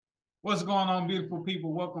What's going on, beautiful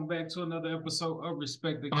people? Welcome back to another episode of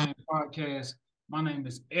Respect the Game podcast. My name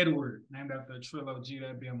is Edward, named after a trilogy,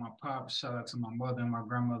 that being my pop. Shout out to my mother and my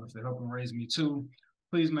grandmother for helping raise me too.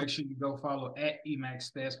 Please make sure you go follow at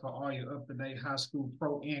Emax Stats for all your up-to-date high school,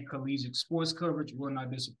 pro, and collegiate sports coverage. We'll not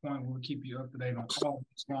disappoint. We'll keep you up to date on all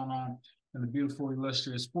what's going on in the beautiful,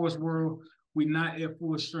 illustrious sports world. We're not at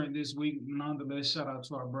full strength this week. Nonetheless, shout out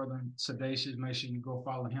to our brother Sedacious. Make sure you go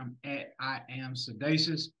follow him at I am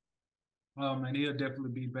Sedacious. And he'll definitely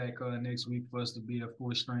be back next week for us to be at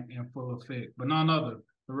full strength and full effect. But none other,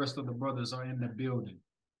 the rest of the brothers are in the building.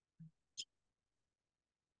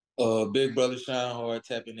 Big brother Shine Hard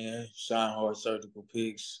tapping in, Shine Hard Surgical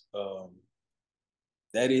Picks.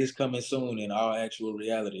 That is coming soon in all actual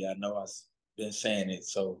reality. I know I've been saying it.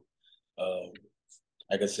 So, um,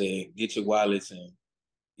 like I said, get your wallets and,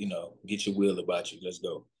 get your will about you. Let's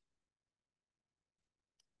go.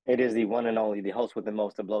 It is the one and only, the host with the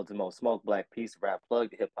most, the blows the most smoke, Black Peace, Rap Plug,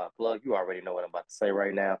 the Hip Hop Plug. You already know what I'm about to say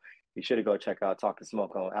right now. Be sure to go check out Talking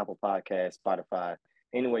Smoke on Apple Podcasts, Spotify,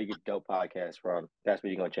 anywhere you get dope podcasts from. That's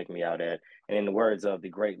where you're going to check me out at. And in the words of the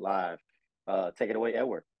great live, take it away,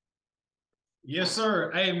 Edward. Yes, sir.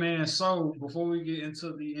 Hey, man. So before we get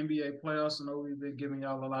into the NBA playoffs, I know we've been giving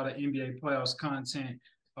y'all a lot of NBA playoffs content.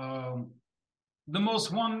 Um, the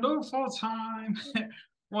most wonderful time,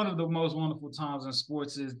 one of the most wonderful times in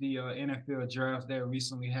sports is the NFL draft that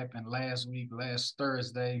recently happened last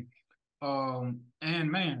Thursday. And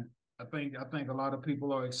man, I think a lot of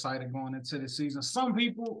people are excited going into the season.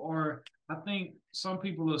 I think some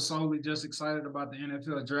people are solely just excited about the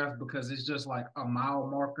NFL draft because it's just like a mile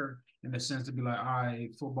marker in the sense to be like, all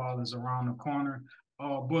right, football is around the corner.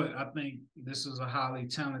 But I think this is a highly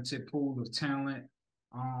talented pool of talent.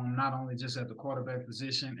 Not only just at the quarterback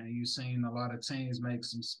position, and you've seen a lot of teams make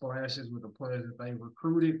some splashes with the players that they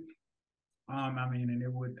recruited. And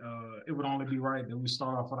it would only be right that we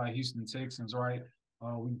start off with our Houston Texans, right?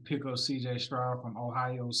 We pick up C.J. Stroud from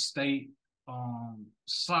Ohio State.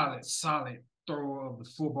 Solid thrower of the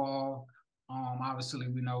football. Obviously,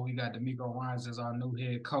 we know we got DeMeco Ryans as our new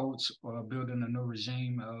head coach, building a new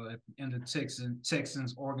regime in the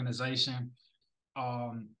Texans organization.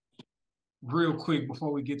 Um, Real quick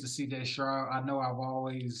before we get to C.J. Stroud, I know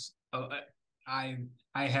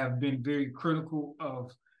I have been very critical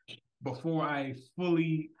of before I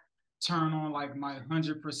fully turn on like my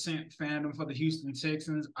 100% fandom for the Houston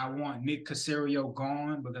Texans. I want Nick Caserio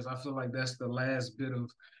gone because I feel like that's the last bit of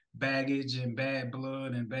baggage and bad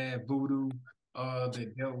blood and bad voodoo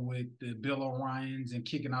that dealt with the Bill O'Riens and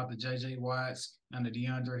kicking out the J.J. Watts and the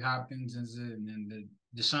DeAndre Hopkins and the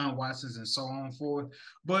Deshaun Watsons and so on forth.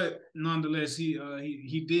 But nonetheless, he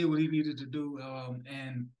did what he needed to do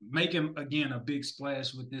and make him again a big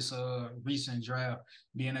splash with this recent draft,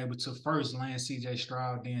 being able to first land C.J.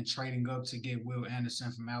 Stroud, then trading up to get Will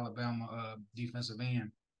Anderson from Alabama, defensive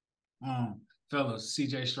end. Fellas,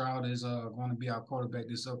 C.J. Stroud is going to be our quarterback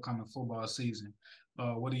this upcoming football season.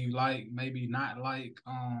 What do you like? Maybe not like.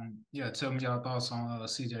 Tell me your thoughts on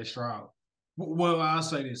C.J. Stroud. Well, I'll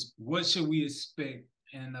say this: what should we expect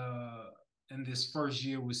in this first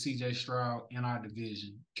year with C.J. Stroud in our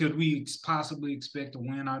division? Could we possibly expect to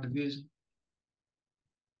win our division?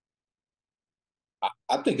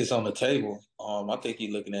 I think it's on the table. I think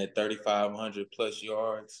he's looking at 3,500 plus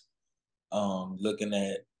yards. Looking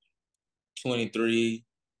at 23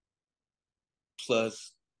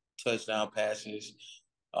 plus touchdown passes.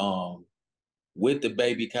 With the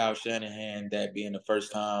baby Kyle Shanahan, that being the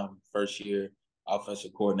first year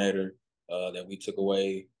offensive coordinator that we took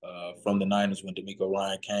away from the Niners when DeMeco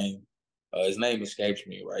Ryan came. His name escapes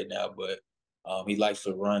me right now, but he likes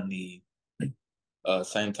to run the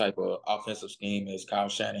same type of offensive scheme as Kyle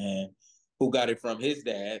Shanahan, who got it from his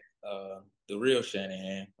dad, the real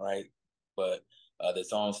Shanahan, right? But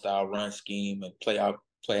this own style run scheme and play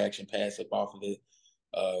action pass up off of it.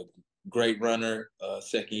 Great runner,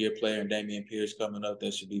 second year player, and Dameon Pierce coming up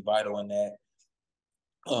that should be vital in that.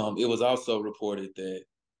 It was also reported that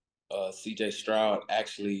C.J. Stroud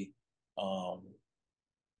actually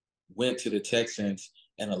went to the Texans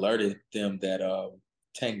and alerted them that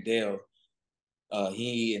Tank Dell,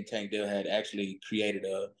 he and Tank Dell had actually created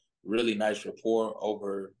a really nice rapport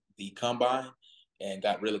over the combine and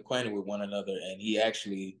got real acquainted with one another. And he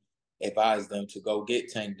actually advised them to go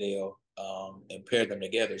get Tank Dell and pair them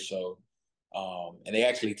together. So, and they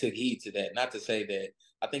actually took heed to that. Not to say that,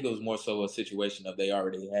 I think it was more so a situation of they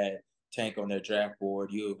already had Tank on their draft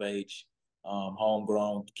board, U of H,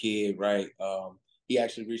 homegrown kid, right? He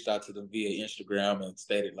actually reached out to them via Instagram and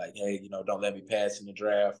stated like, hey, don't let me pass in the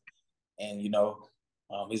draft. And,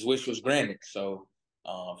 his wish was granted. So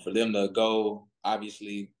for them to go,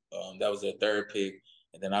 obviously, That was their third pick.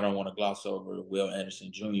 And then I don't want to gloss over Will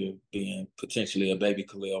Anderson Jr. being potentially a baby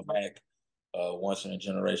Khalil Mack, once in a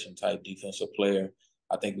generation type defensive player.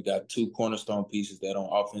 I think we got two cornerstone pieces that on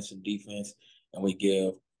offense and defense, and we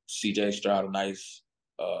give CJ Stroud a nice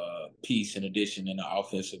piece in addition in the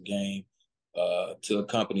offensive game to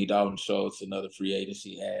accompany Dalton Schultz, another free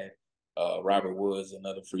agency ad, Robert Woods,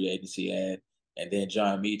 another free agency ad, and then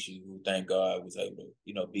John Metchie, who thank God was able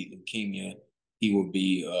to, beat leukemia. He will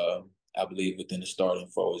be, I believe, within the starting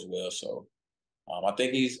four as well. So I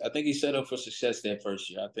think he's set up for success that first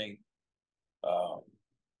year. I think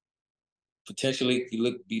potentially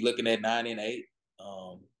be looking at 9-8.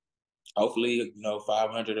 Hopefully,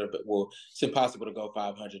 500 it's impossible to go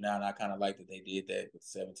 500 now. And I kind of like that they did that with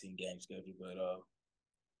 17 game schedule, but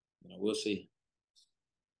we'll see.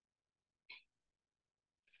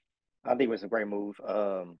 I think it was a great move.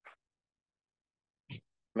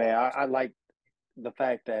 Man, I like the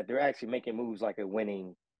fact that they're actually making moves like a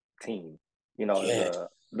winning team. Yeah.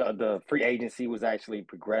 The free agency was actually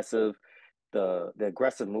progressive. The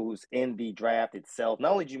aggressive moves in the draft itself.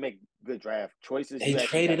 Not only did you make good draft choices, They you actually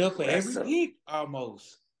traded got up for every aggressive. pick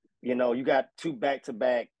almost. You got two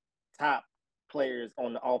back-to-back top players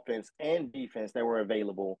on the offense and defense that were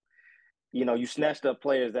available. You snatched up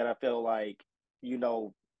players that I feel like,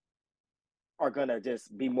 are going to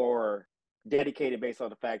just be more dedicated based on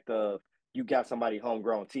the fact of you got somebody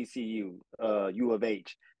homegrown, TCU, U of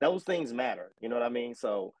H. Those things matter. You know what I mean?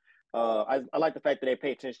 So I like the fact that they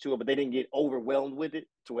pay attention to it, but they didn't get overwhelmed with it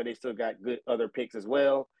to where they still got good other picks as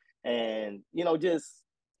well. And, just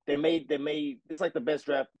they made it's like the best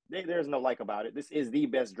draft. There's no like about it. This is the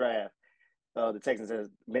best draft the Texans has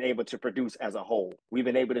been able to produce as a whole. We've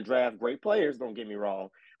been able to draft great players, don't get me wrong,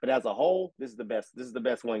 but as a whole, this is the best. This is the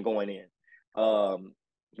best one going in.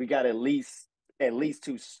 We got at least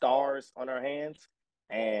two stars on our hands,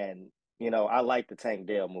 and I like the Tank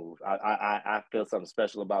Dell move. I feel something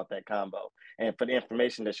special about that combo, and for the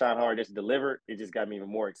information that Sean Howard just delivered, it just got me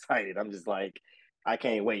even more excited. I'm just like, I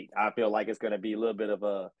can't wait. I feel like it's going to be a little bit of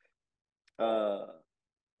a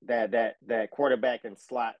that quarterback and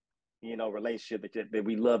slot relationship that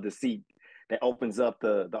we love to see, that opens up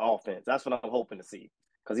the offense. That's what I'm hoping to see,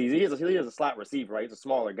 because he is a slot receiver, right? He's a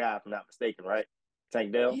smaller guy, if I'm not mistaken, right?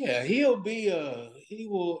 Tank Dell. Yeah, he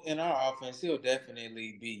will in our offense. He'll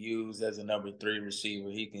definitely be used as a number 3 receiver.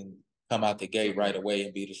 He can come out the gate right away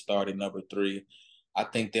and be the starting number 3. I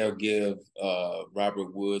think they'll give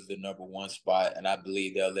Robert Woods the number 1 spot, and I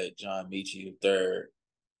believe they'll let John Metchie the third.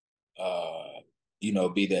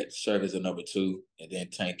 Be that serve as a number 2, and then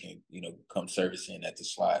Tank can, come service in at the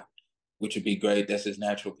slot, which would be great. That's his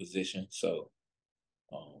natural position. So,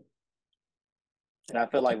 and I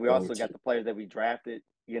feel like we also got the players that we drafted,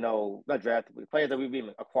 not drafted, but players that we've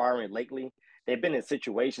been acquiring lately. They've been in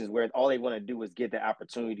situations where all they want to do is get the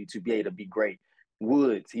opportunity to be able to be great.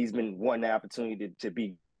 Woods, he's been wanting the opportunity to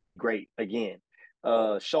be great again.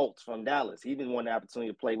 Schultz from Dallas, he's been wanting the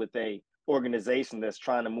opportunity to play with a organization that's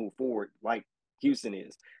trying to move forward, like Houston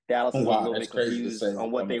is. Dallas is a little bit confused on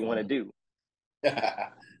what they want to do.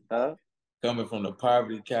 Huh? Coming from the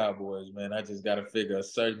poverty Cowboys, man, I just got to figure a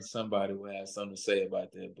certain somebody will have something to say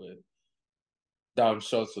about that. But Dalton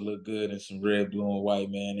Schultz will look good in some red, blue, and white,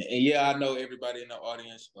 man. And yeah, I know everybody in the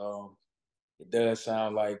audience. It does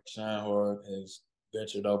sound like Sean Howard has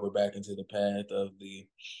ventured over back into the path of the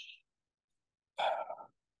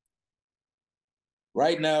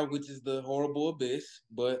right now, which is the horrible abyss,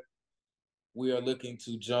 but we are looking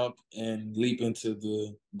to jump and leap into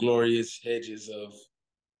the glorious hedges of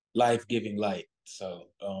life-giving light. So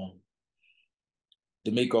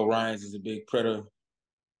DeMeco Ryans is a big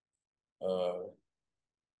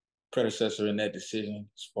predecessor in that decision,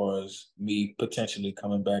 as far as me potentially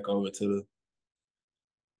coming back over to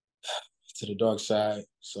the dark side.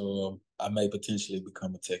 So I may potentially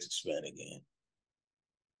become a Texas fan again.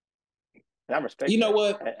 And I respect you know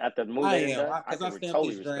that. what? At the move I they am, done, I because I can stamped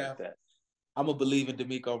totally this respect draft. that. I'm gonna believe in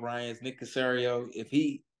DeMeco Ryans, Nick Caserio. If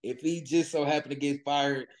he just so happened to get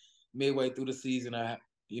fired midway through the season, at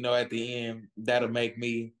the end, that'll make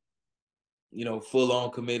me, full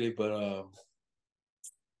on committed. But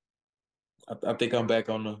I think I'm back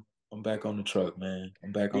on the truck, man.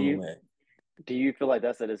 I'm back on the wagon. Do you feel like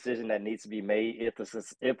that's a decision that needs to be made if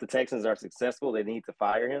the Texans are successful? They need to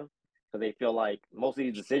fire him, because they feel like most of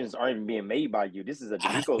these decisions aren't even being made by you. This is a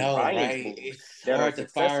DeMeco Ryans move. It's hard to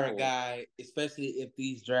fire a guy, especially if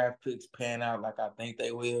these draft picks pan out like I think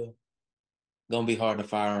they will. Gonna be hard to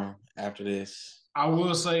fire him after this. I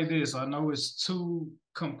will say this. I know it's two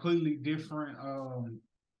completely different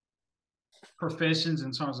professions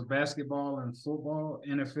in terms of basketball and football,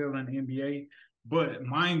 NFL and NBA. But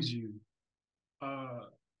mind you,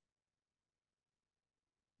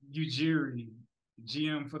 Ujiri,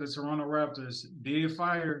 GM for the Toronto Raptors, did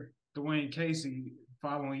fire Dwayne Casey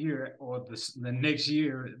following year or the next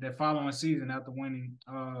year, that following season after winning,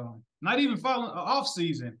 not even following off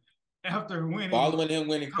season, after winning Following him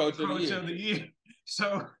winning Coach of the Year.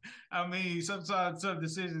 So, I mean, sometimes tough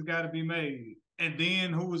decisions got to be made. And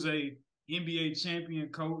then who was a NBA champion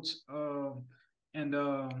coach, and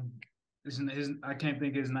I can't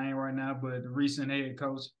think of his name right now, but the recent head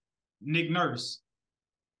coach, Nick Nurse.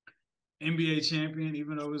 NBA champion,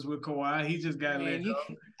 even though it was with Kawhi, he just got let go.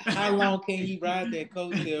 How long can you ride that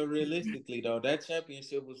coattail realistically, though? That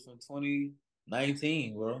championship was from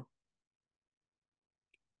 2019, bro.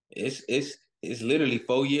 It's literally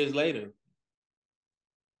 4 years later.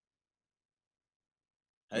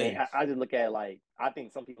 Hey. I just look at it like, I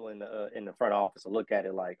think some people in the front office will look at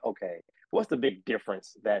it like, okay, what's the big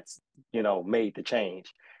difference that's, made the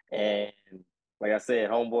change? And like I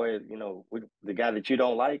said, homeboy, the guy that you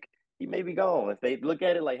don't like, he may be gone. If they look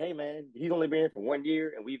at it like, hey man, he's only been here for 1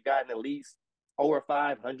 year and we've gotten at least over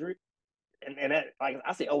 500, and that, like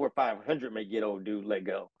I say, over 500 may get old dude let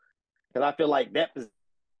go, because I feel like that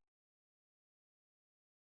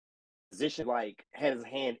position like had his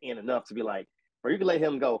hand in enough to be like, or you can let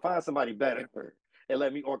him go, find somebody better, and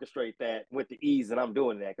let me orchestrate that with the ease that I'm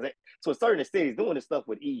doing that. So a certain extent, he's doing this stuff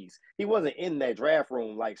with ease. He wasn't in that draft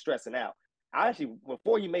room like stressing out. I actually,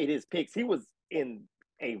 before he made his picks, he was in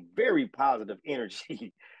a very positive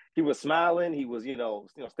energy. He was smiling. He was,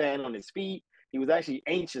 standing on his feet. He was actually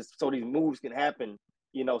anxious so these moves can happen,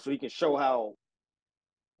 so he can show how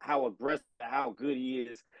aggressive, how good he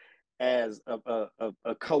is as a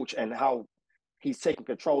coach, and how he's taking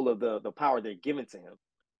control of the power they're giving to him.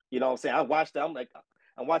 You know what I'm saying? I watched that.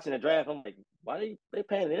 I'm watching the draft. I'm like, why they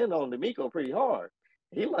paying in on DeMeco pretty hard?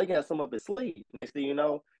 He like got some up his sleeve. Next thing you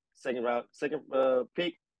know, second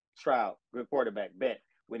pick, Stroud, good quarterback, bet.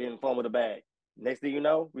 We didn't fumble the bag. Next thing you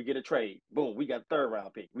know, we get a trade. Boom, we got a third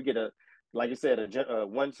round pick. We get like you said, a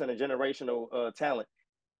once in a generational talent,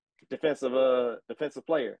 defensive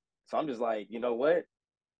player. So I'm just like, you know what?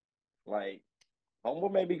 Like,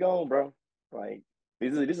 Homeboy may be gone, bro. Like,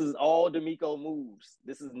 this is all DeMeco moves.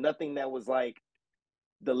 This is nothing that was like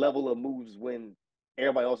the level of moves when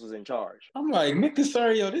everybody else was in charge. I'm like, Nick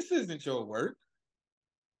Casario, this isn't your work.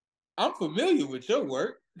 I'm familiar with your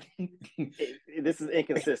work. This is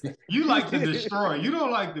inconsistent. You like to destroy. You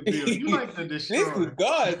don't like to build. You like to destroy. This is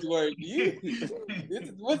God's work.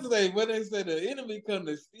 What's the name? When they say the enemy come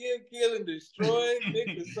to steal, kill, and destroy, Nick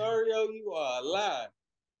Casario, you are alive.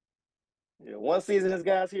 Yeah, one season this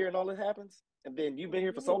guy's here and all this happens, and then you've been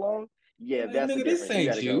here for so long. Yeah, like, that's nigga, the difference. This ain't you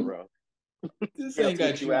gotta go, bro. This ain't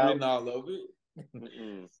got you written all over it.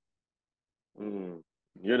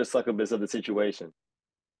 You're the succubus of the situation.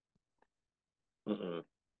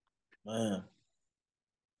 Man.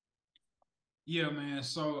 Yeah, man.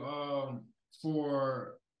 So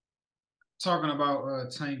for talking about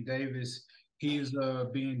Tank Davis, he is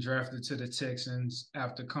being drafted to the Texans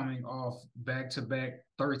after coming off back-to-back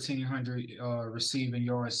 1,300 receiving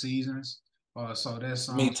yard seasons. So that's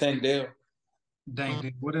Tank Dell.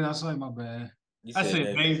 Dang, what did I say? My bad. I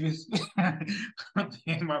said Davis. My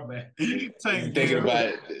bad. Tank Thinking about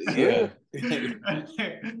it, yeah.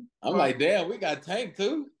 I'm like, damn, we got Tank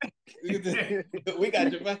too. We got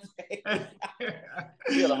Javante.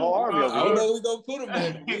 Yeah, the whole army. I don't know who we gonna put him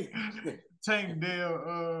in. Tank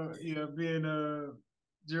Dell, being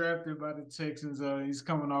drafted by the Texans. He's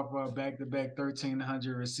coming off back-to-back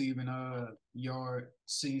 1,300 receiving yard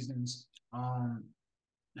seasons.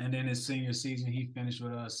 And then his senior season, he finished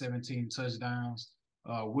with 17 touchdowns.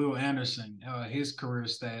 Will Anderson, his career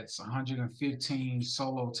stats: 115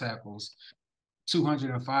 solo tackles,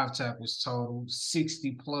 205 tackles total,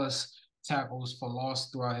 60+ tackles for loss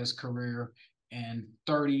throughout his career, and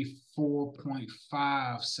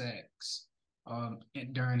 34.5 sacks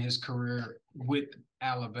during his career with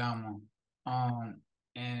Alabama.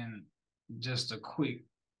 And just a quick,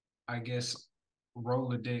 I guess,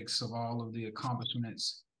 Rolodex of all of the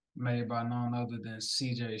accomplishments made by none other than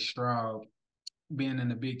C.J. Stroud, being in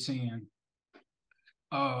the Big Ten.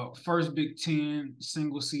 First Big Ten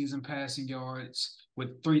single season passing yards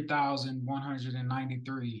with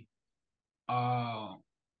 3,193.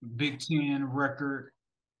 Big Ten record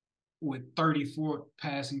with 34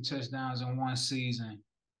 passing touchdowns in one season.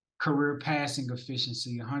 Career passing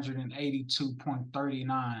efficiency,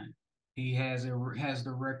 182.39. He has the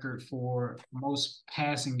record for most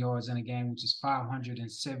passing yards in a game, which is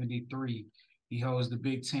 573. He holds the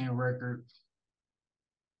Big Ten record.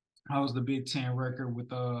 With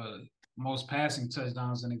most passing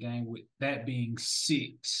touchdowns in the game, with that being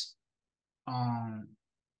 6.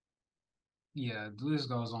 Yeah, the list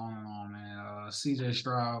goes on and on, man. CJ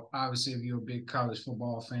Stroud, obviously, if you're a big college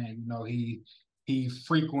football fan, you know he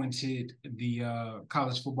frequented the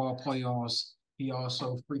college football playoffs. He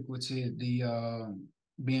also frequented the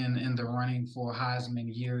being in the running for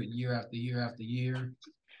Heisman year after year after year.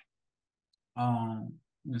 And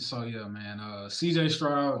so yeah, man. CJ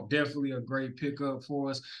Stroud, definitely a great pickup for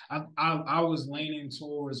us. I was leaning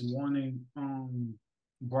towards wanting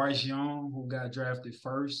Bryce Young, who got drafted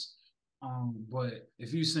first. But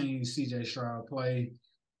if you've seen CJ Stroud play,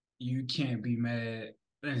 you can't be mad.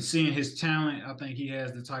 And seeing his talent, I think he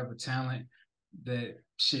has the type of talent that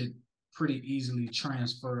should pretty easily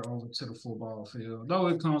transfer over to the football field. Though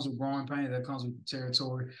it comes with growing pains, that comes with the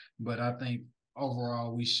territory. But I think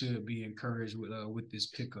overall we should be encouraged with this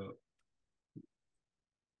pickup.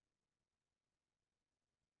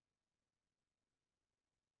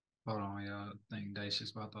 Hold on, y'all. I think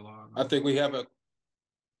Dacia's about to log on. I think we have a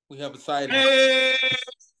sighting. Hey!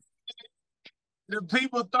 The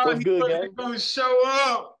people thought he wasn't going to show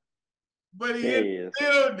up, but he in the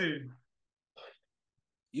building.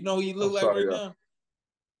 You know who you look like right now?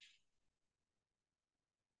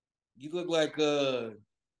 You look like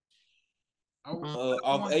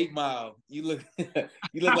off 8 Mile. You look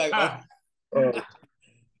like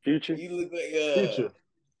Future. You look like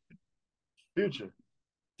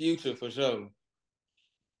Future for sure.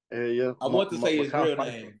 Yeah. I want to say his real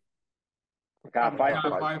name. Mekhi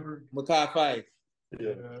Phifer. Mekhi Phifer.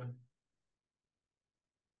 Yeah.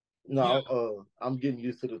 No, I'm getting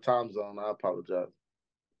used to the time zone. I apologize.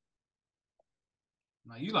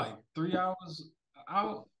 Now you like 3 hours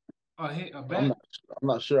out ahead of back? I'm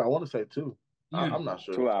not sure. I want to say 2. Yeah. I'm not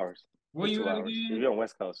sure. 2 hours. Where you at again? You're on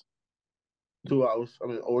West Coast. 2 hours. I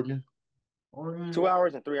mean, Oregon. 2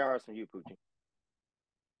 hours and 3 hours from you, Poochie.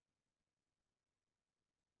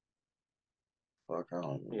 Fuck, I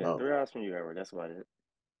don't know. Yeah, 3 hours from you, Edward. That's about it.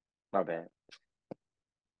 My bad.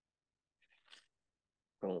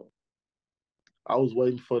 Boom. I was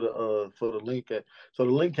waiting for the link so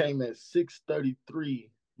the link came at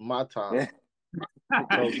 6:33 my time.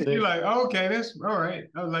 You're like, okay, that's all right.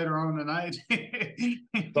 That was later on tonight.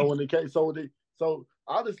 So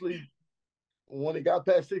honestly, when it got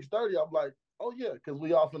past 6:30, I'm like, oh yeah, because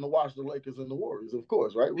we all finna watch the Lakers and the Warriors, of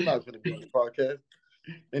course, right? We're not finna be on the podcast.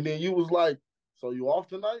 And then you was like, so you off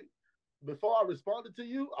tonight? Before I responded to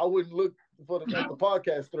you, I wouldn't look for the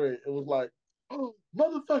podcast thread. It was like, oh,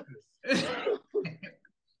 motherfuckers.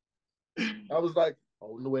 I was like,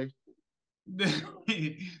 on the way.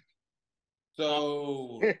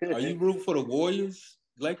 So, are you rooting for the Warriors,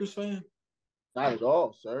 Lakers fan? Not at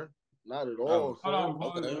all, sir. Not at all, sir.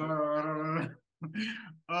 Okay.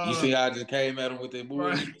 You see how I just came at him with that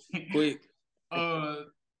bull quick.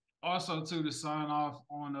 Also, too, to sign off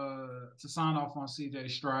on CJ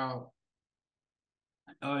Stroud.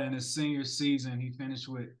 In his senior season, he finished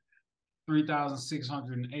with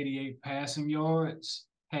 3,688 passing yards,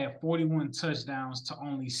 had 41 touchdowns to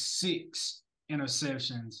only 6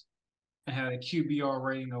 interceptions, and had a QBR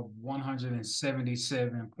rating of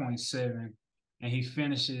 177.7. And he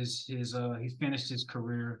finished his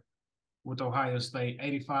career with Ohio State,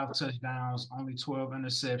 85 touchdowns, only 12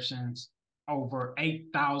 interceptions, over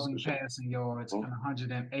 8,000 passing yards, and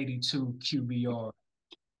 182 QBR.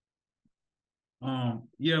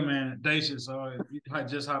 Yeah, man, Dacius,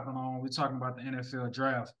 just hopping on. We're talking about the NFL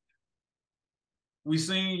draft. We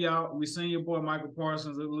seen your boy Michael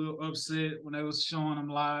Parsons a little upset when they was showing him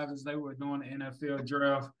live as they were doing the NFL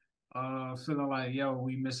draft, feeling like, yo,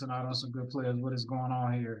 we missing out on some good players. What is going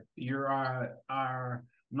on here? You're our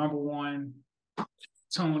number one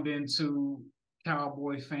tuned into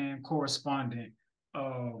Cowboy fan correspondent.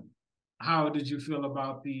 How did you feel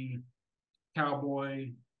about the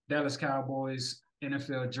Dallas Cowboys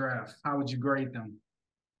NFL draft? How would you grade them?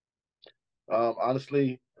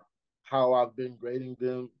 Honestly, how I've been grading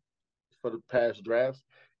them for the past drafts,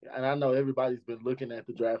 and I know everybody's been looking at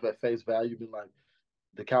the draft at face value, been like,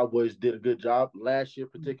 the Cowboys did a good job last year,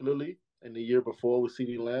 particularly, and the year before with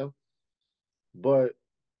CeeDee Lamb. But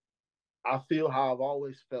I feel how I've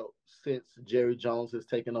always felt since Jerry Jones has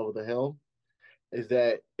taken over the helm, is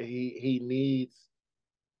that he needs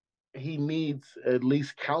at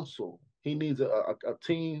least counsel. He needs a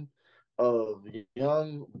team of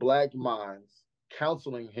young black minds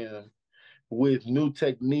counseling him with new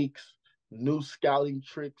techniques, new scouting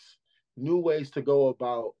tricks, new ways to go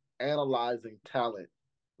about analyzing talent,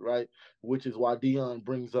 right? Which is why Deion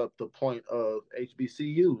brings up the point of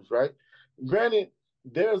HBCUs, right? Granted,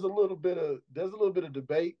 there's a little bit of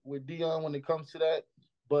debate with Deion when it comes to that,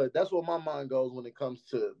 But that's where my mind goes when it comes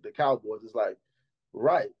to the Cowboys. It's like,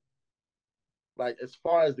 right. Like, as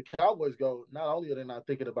far as the Cowboys go, not only are they not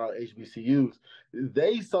thinking about HBCUs,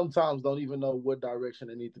 they sometimes don't even know what direction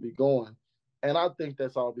they need to be going. And I think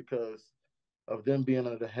that's all because of them being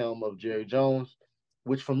under the helm of Jerry Jones,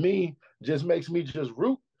 which for me just makes me just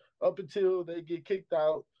root up until they get kicked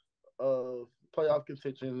out of playoff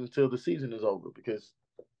contention until the season is over, because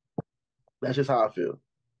that's just how I feel,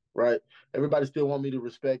 right? Everybody still want me to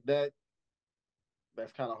respect that.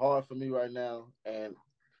 That's kind of hard for me right now, and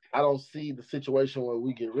I don't see the situation where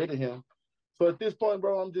we get rid of him. So at this point,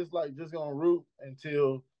 bro, I'm just gonna root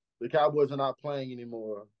until the Cowboys are not playing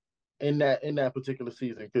anymore in that particular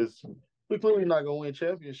season, because we're clearly not gonna win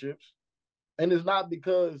championships. And it's not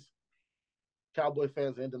because Cowboy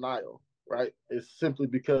fans are in denial, right? It's simply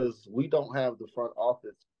because we don't have the front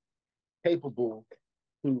office capable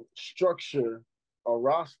to structure a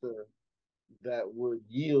roster that would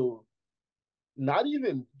yield not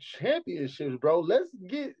even championships, bro. Let's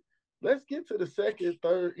get to the second,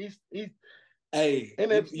 third, East Hey,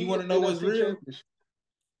 NFC, you want to know what's NFC real?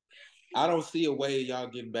 I don't see a way y'all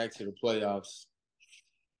getting back to the playoffs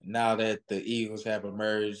now that the Eagles have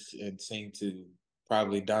emerged and seem to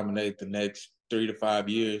probably dominate the next 3 to 5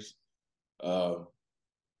 years. I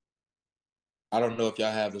don't know if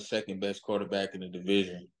y'all have the second best quarterback in the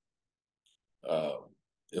division.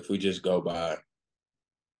 If we just go by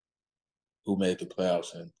who made the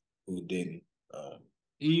playoffs and who didn't.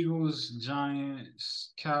 Eagles,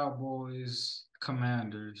 Giants, Cowboys,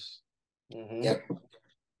 Commanders. Mm-hmm. Yep.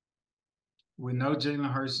 We know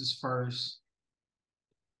Jalen Hurts is first.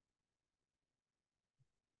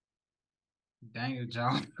 Daniel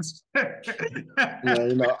Jones. Yeah, I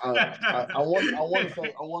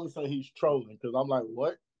want to say he's trolling, because I'm like,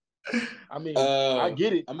 what? I mean, I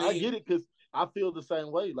get it. I get it, because I feel the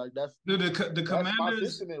same way. Like, that's the that's my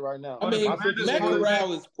Commanders. sentiment right now. I mean, My Commanders Matt sentiment is,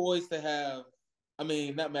 Corral is poised to have. I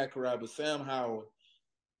mean, not Matt Corral, but Sam Howell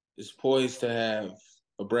is poised to have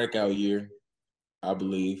a breakout year, I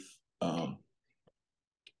believe.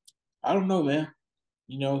 I don't know, man.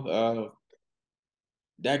 You know,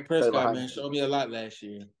 Dak Prescott, man, showed me a lot last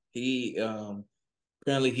year. He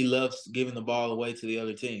apparently he loves giving the ball away to the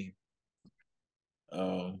other team.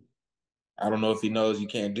 I don't know if he knows you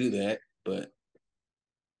can't do that, but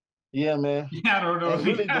yeah, man. I don't know. And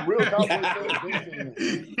really, the real Cowboys fans been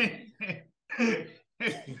saying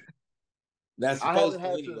that's I supposed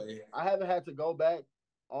haven't to had anyway. I haven't had to go back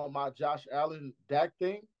on my Josh Allen Dak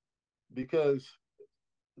thing, because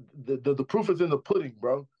the proof is in the pudding,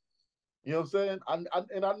 bro. You know what I'm saying? I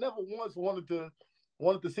never once wanted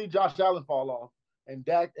to see Josh Allen fall off and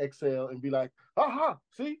Dak excel and be like, aha,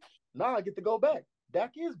 see, now I get to go back.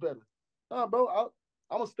 Dak is better. Nah, bro,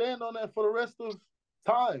 I'm gonna stand on that for the rest of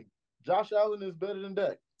time. Josh Allen is better than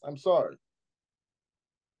Dak. I'm sorry.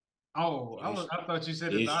 Oh, I thought you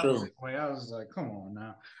said it the It's true. opposite way. I was like, come on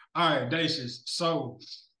now. All right, Dacius. So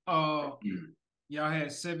y'all had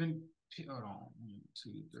 7 hold on. 1,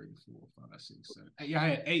 2, 3, 4, 5, 6, 7. Y'all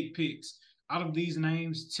had 8 picks. Out of these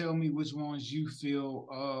names, tell me which ones you feel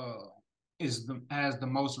has the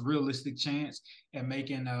most realistic chance at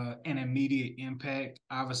making an immediate impact.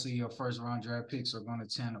 Obviously, your first round draft picks are going to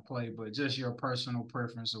tend to play, but just your personal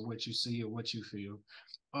preference of what you see or what you feel.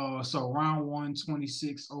 So round 1,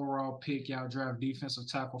 26 overall pick, y'all draft defensive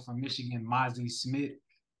tackle from Michigan, Mozzie Smith.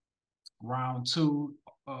 Round 2,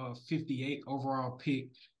 58 overall pick,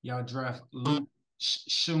 y'all draft Luke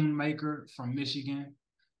Schoonmaker from Michigan.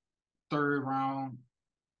 Third round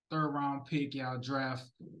pick, y'all draft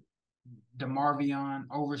DeMarvion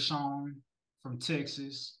Overshown from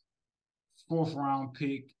Texas. Fourth round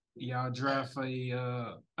pick, y'all draft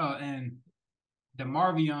and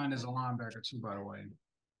DeMarvion is a linebacker too, by the way.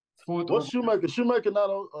 What's Shoemaker? Shoemaker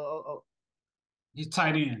not he's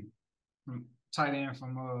tight end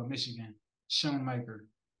from Michigan. Schoonmaker.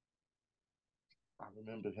 I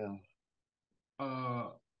remember him.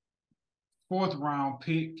 Fourth round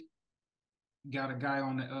pick, got a guy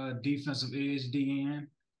on the defensive edge, DN,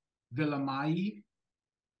 Villamai.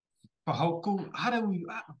 Fahoku.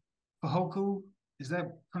 Fahoku? Is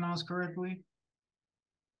that pronounced correctly?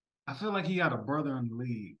 I feel like he got a brother in the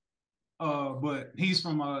league. But he's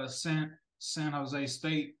from San Jose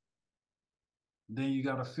State. Then you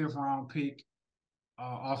got a 5th round pick,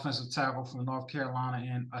 offensive tackle from North Carolina,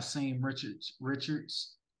 and Asim Richards.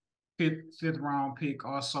 Fifth round pick,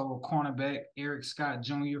 also a cornerback, Eric Scott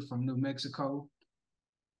Jr. from New Mexico.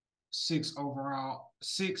 Sixth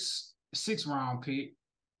round pick,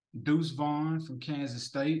 Deuce Vaughn from Kansas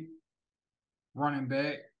State, running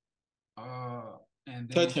back. And then,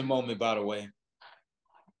 touching moment, by the way.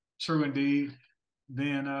 True indeed.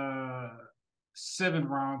 Then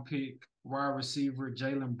 7th-round pick, wide receiver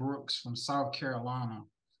Jalen Brooks from South Carolina.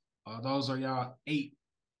 Those are y'all 8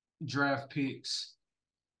 draft picks.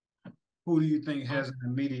 Who do you think has an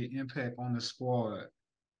immediate impact on the squad?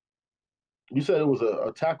 You said it was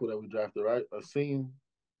a tackle that we drafted, right?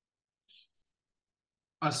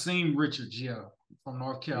 Asim Richards, yeah, from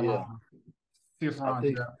North Carolina. Yeah.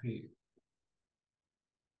 5th-round draft pick.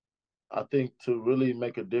 I think to really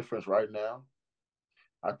make a difference right now,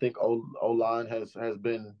 I think O-line has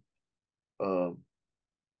been a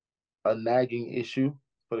nagging issue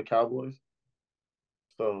for the Cowboys.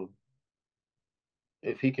 So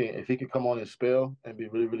if he can come on and spell and be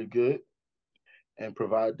really, really good and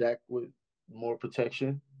provide Dak with more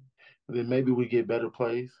protection, then maybe we get better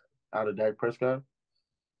plays out of Dak Prescott.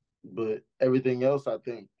 But everything else, I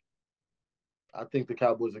think the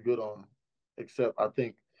Cowboys are good on, except I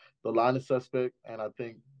think the line is suspect, and I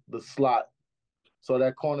think the slot. So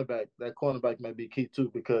that cornerback may be key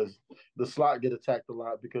too, because the slot get attacked a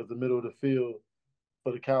lot because the middle of the field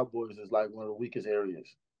for the Cowboys is like one of the weakest areas,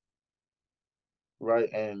 right?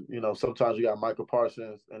 And sometimes you got Michael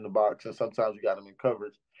Parsons in the box, and sometimes you got him in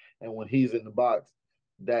coverage, and when he's in the box,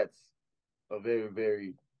 that's a very,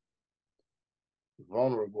 very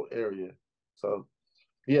vulnerable area. So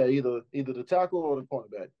yeah, either the tackle or the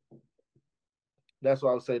cornerback. That's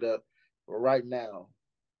why I would say that right now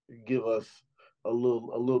give us a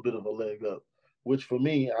little bit of a leg up. Which for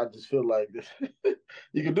me, I just feel like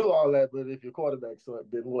you can do all that, but if your quarterback sucks,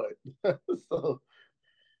 then what? so,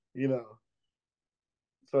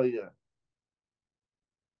 so yeah,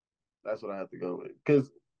 that's what I have to go with.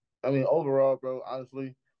 Because I mean, overall, bro,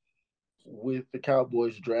 honestly, with the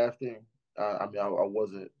Cowboys drafting, I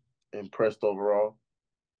wasn't impressed overall,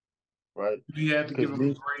 right? If you had to give Because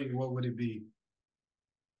them a grade, what would it be?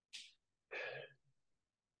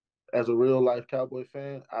 As a real life Cowboy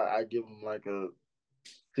fan, I give them like a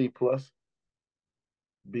C plus,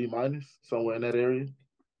 B minus, somewhere in that area.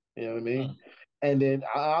 You know what I mean? And then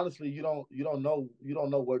honestly, you don't know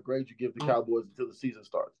what grade you give the Cowboys until the season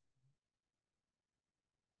starts.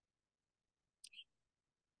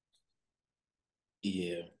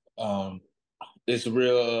 Yeah. It's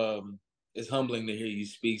real it's humbling to hear you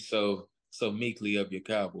speak so meekly of your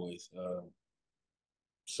Cowboys.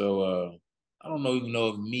 I don't even know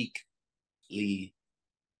if meekly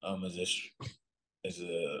is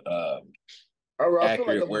a I feel like accurate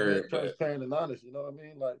I'm being word, but transparent and honest. You know what I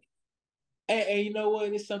mean? Like, and you know what?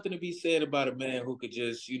 There's something to be said about a man who could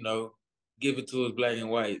just, give it to us black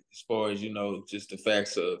and white as far as, just the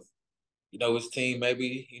facts of, his team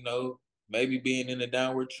maybe being in a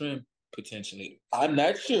downward trend potentially. I'm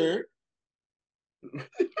not sure.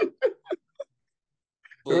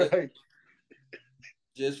 But right.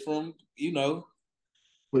 Just from,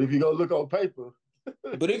 But if you go look on paper.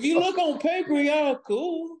 But if you look on paper, y'all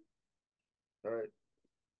cool. All right.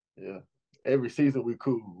 Yeah. Every season we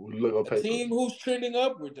cool. We look on paper. A team who's trending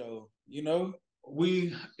upward though,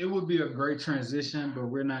 It would be a great transition, but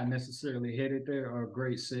we're not necessarily headed there, or a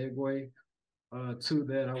great segue. To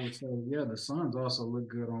that, I would say, yeah, the Suns also look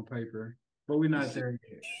good on paper, but we're not there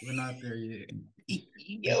yet. We're not there yet.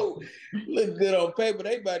 Yo, look good on paper.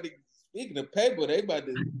 Speaking of paper, they about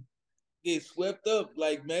to get swept up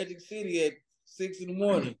like Magic City at 6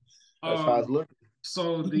 a.m. That's how it's looking.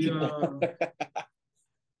 So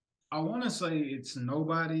I want to say it's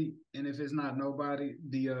nobody, and if it's not nobody,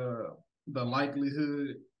 the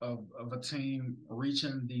likelihood of a team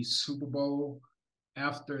reaching the Super Bowl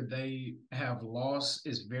after they have lost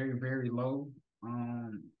is very, very low.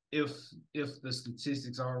 If the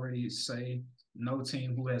statistics already say no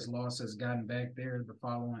team who has lost has gotten back there the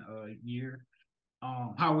following year.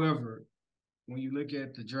 However, when you look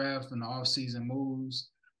at the draft and the offseason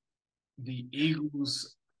moves, the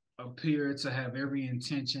Eagles appear to have every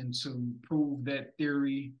intention to prove that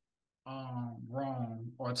theory wrong,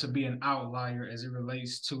 or to be an outlier as it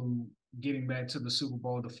relates to getting back to the Super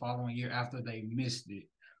Bowl the following year after they missed it.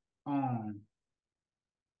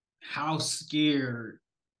 How scared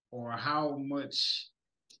or how much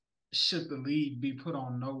should the league be put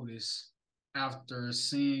on notice after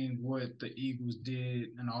seeing what the Eagles did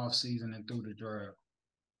in the offseason and through the draft?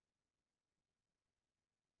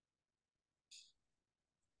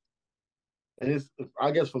 And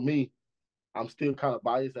I guess for me, I'm still kind of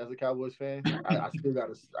biased as a Cowboys fan. I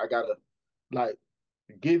gotta like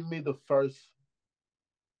give me the first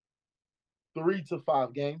 3 to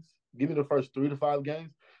 5 games. Give me the first 3 to 5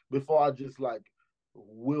 games before I just like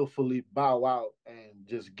willfully bow out and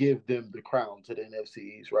just give them the crown to the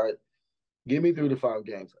NFC East, right? Give me 3 to 5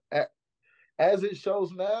 games. As it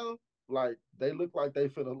shows now, like they look like they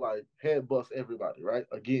finna like head bust everybody, right?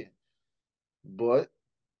 Again. But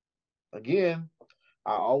again,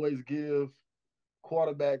 I always give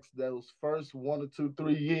quarterbacks those first 1 or 2,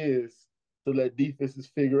 3 years to let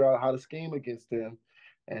defenses figure out how to scheme against them.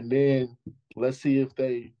 And then let's see if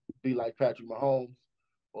they be like Patrick Mahomes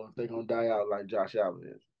or if they're gonna die out like Josh Allen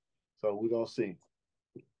is. So we're gonna see.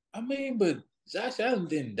 I mean, but Josh Allen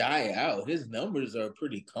didn't die out. His numbers are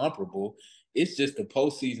pretty comparable. It's just the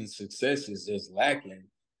postseason success is just lacking.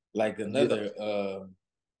 Like another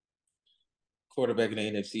quarterback in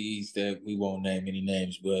the NFC East that we won't name any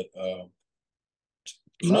names, but but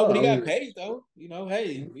he got paid though.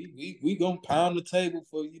 Hey, we gonna pound the table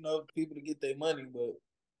for people to get their money, but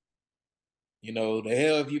the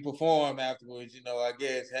hell if you perform afterwards, I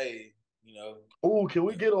guess, hey, Ooh, can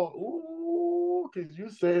we get on? Ooh, because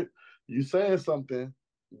you saying something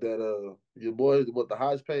that your boy, what, the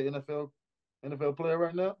highest paid NFL player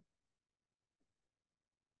right now?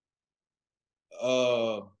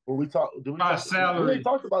 When we talk, do we by talk, salary? We ain't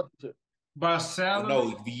talked about this. By salary?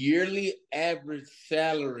 No, the yearly average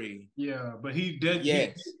salary. Yeah, but he did.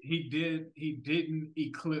 Yes, he didn't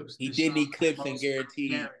eclipse. He didn't eclipse and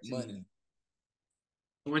guarantee money.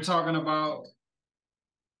 We're talking about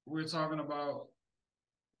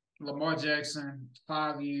Lamar Jackson,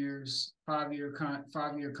 5 years, 5-year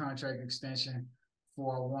contract extension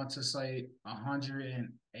for, I want to say,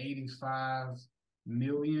 185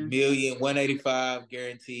 million. 185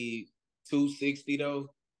 guaranteed, 260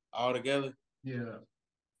 though altogether. Yeah,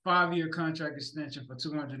 5-year contract extension for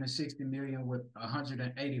 260 million with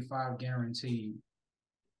 185 guaranteed.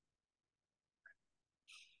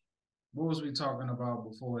 What was we talking about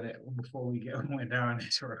before that? Before we went down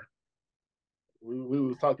this road? We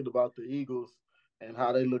was talking about the Eagles and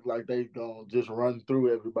how they look like they gonna just run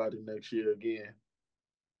through everybody next year again.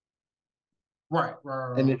 Right.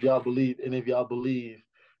 And if y'all believe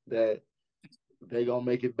that they gonna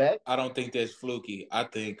make it back, I don't think that's fluky. I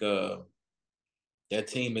think that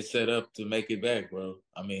team is set up to make it back, bro.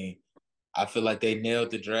 I mean, I feel like they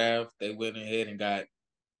nailed the draft. They went ahead and got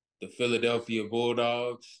the Philadelphia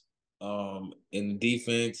Bulldogs in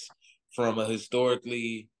defense from a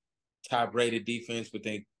historically top-rated defense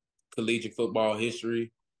within collegiate football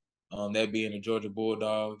history, that being the Georgia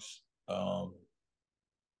Bulldogs.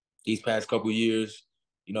 These past couple of years,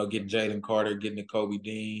 getting Jalen Carter, getting Nakobe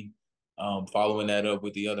Dean, following that up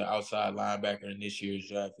with the other outside linebacker in this year's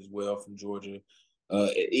draft as well from Georgia.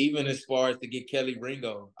 Even as far as to get Kelly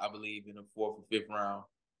Ringo, I believe, in the 4th or 5th round.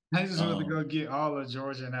 I just want to go get all of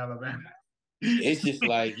Georgia and Alabama. It's just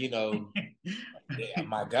like,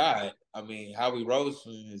 my God. I mean, Howie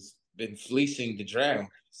Roseman has been fleecing the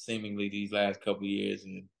draft seemingly these last couple of years,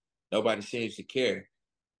 and nobody seems to care.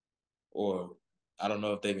 Or I don't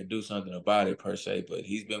know if they can do something about it per se, but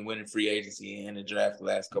he's been winning free agency and the draft the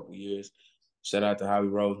last couple of years. Shout out to Howie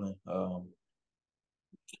Roseman.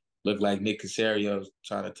 Looked like Nick Caserio's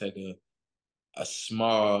trying to take a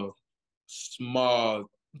small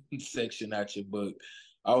section out your book.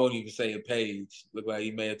 I won't even say a page. Looked like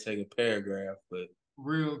he may have taken a paragraph, but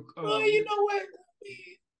real. Well, you know what?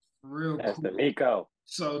 Real. That's cool. The Miko.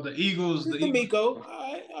 So the Eagles. The Miko. All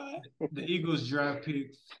right. The Eagles draft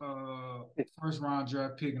pick, first round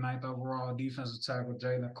draft pick, 9th overall, defensive tackle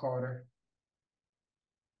Jalen Carter.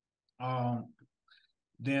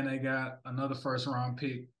 Then they got another first round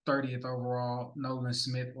pick, 30th overall, Nolan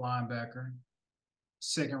Smith, linebacker.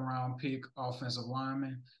 2nd round pick, offensive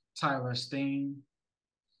lineman, Tyler Steen.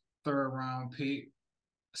 3rd round pick,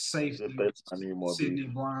 safety, Sidney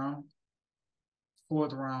Brown.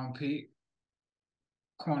 4th round pick,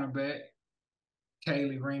 cornerback,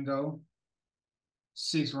 Kaylee Ringo.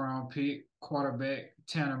 6th round pick, quarterback,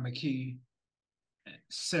 Tanner McKee.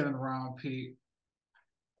 7th round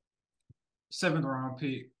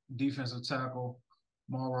pick, defensive tackle,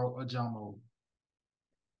 Moro Ajamu.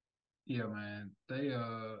 Yeah, man. They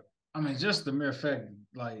just the mere fact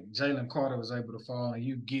like Jalen Carter was able to fall and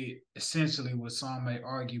you get essentially what some may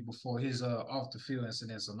argue before his off the field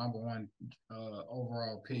incidents, a number 1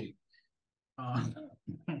 overall pick.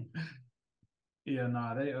 Yeah,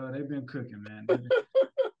 nah, they've been cooking, man.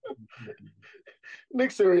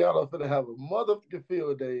 Nick Sirianni finna have a motherfucking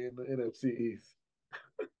field day in the NFC East.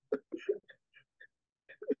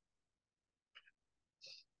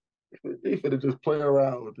 He finna just play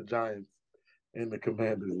around with the Giants and the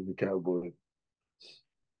Commanders and the Cowboys.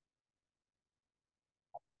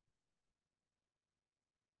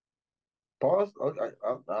 Pause. Okay,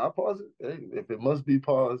 I'll pause it. Hey, if it must be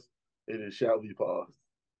paused, it shall be paused.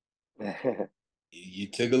 You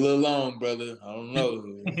took a little long, brother. I don't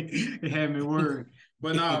know. It had me worried.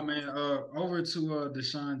 But no, man. Over to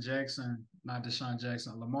Deshaun Jackson, not Deshaun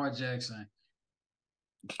Jackson, Lamar Jackson.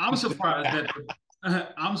 I'm surprised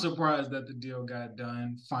that I'm surprised that the deal got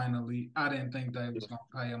done finally. I didn't think they was gonna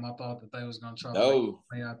pay him. I thought that they was gonna try to wait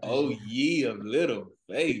play out this year. Ye of little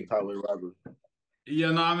faith. Highway robbery.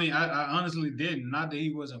 Yeah, no, I mean, I honestly didn't. Not that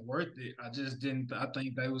he wasn't worth it. I just didn't. I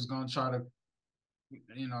think they was gonna try to,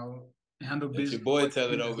 handle business. Your boy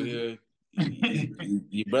tell it over here.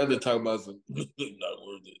 Your brother talking about some not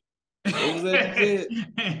worth it. What was that you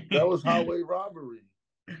said? That was highway robbery.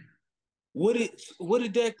 What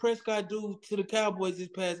did Dak Prescott do to the Cowboys this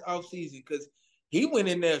past offseason? Because he went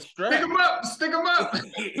in there strapped. Stick him up.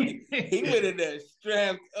 He went in there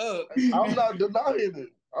strapped up. I'm not denying it,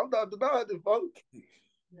 folks.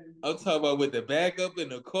 I'm talking about with the backup in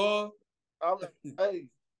the car. I'm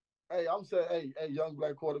saying, young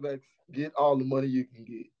black quarterbacks, get all the money you can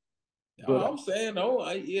get. But I'm saying,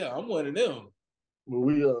 I'm one of them. But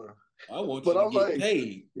I want you to get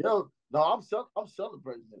paid. No, I'm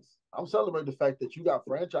celebrating this. I'm celebrating the fact that you got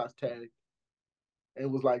franchise tag and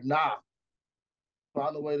was like, nah,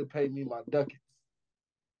 find a way to pay me my ducats.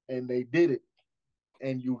 And they did it.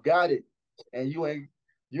 And you got it. And you ain't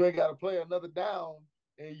got to play another down.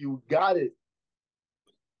 And you got it.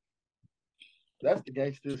 That's the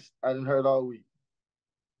gangsters I didn't heard all week.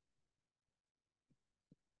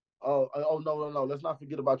 Oh no. Let's not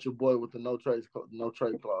forget about your boy with the no trade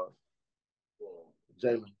clause.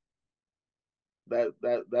 Jalen.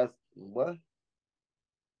 That's what?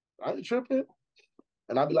 I ain't tripping.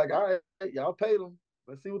 And I'd be like, all right, y'all paid them.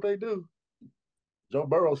 Let's see what they do. Joe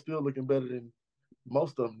Burrow's still looking better than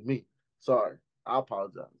most of them to me. Sorry. I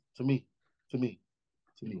apologize. To me.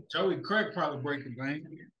 Joey Craig probably break the bank.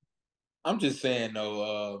 I'm just saying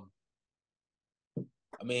though,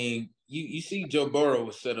 I mean, you see Joe Burrow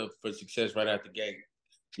was set up for success right out the gate.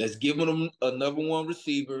 Let's give him another one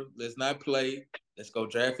receiver. Let's not play. Let's go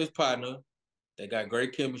draft his partner. They got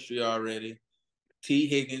great chemistry already. T.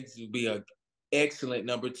 Higgins will be an excellent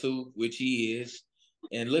number 2, which he is.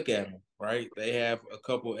 And look at him, right? They have a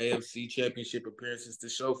couple AFC championship appearances to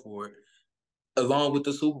show for it, along with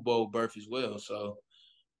the Super Bowl berth as well. So,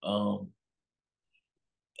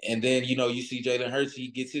 and then, you see Jalen Hurts, he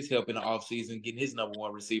gets his help in the offseason, getting his number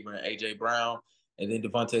 1 receiver in A.J. Brown. And then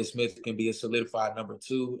Devontae Smith can be a solidified number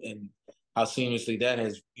 2. And how seamlessly that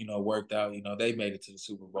has, worked out. They made it to the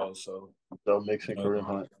Super Bowl. So, Joe Mixon, Kareem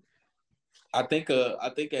Hunt. I think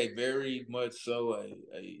a very much so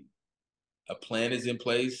a plan is in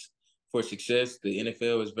place for success. The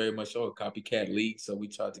NFL is very much so a copycat league. So we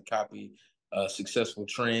try to copy successful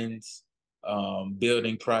trends,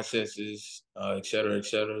 building processes, et cetera, et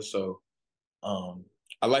cetera. So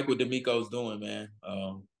I like what DeMeco's doing, man.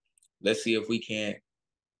 Let's see if we can't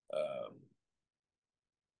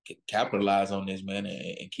capitalize on this, man,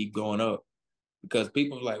 and keep going up. Because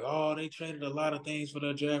people are like, oh, they traded a lot of things for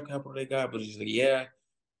the draft capital they got. But it's like, yeah,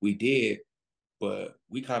 we did. But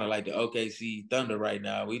we kind of like the OKC Thunder right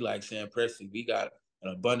now. We like Sam Presti. We got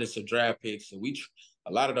an abundance of draft picks. So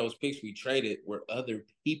a lot of those picks we traded were other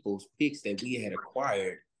people's picks that we had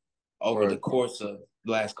acquired over the course of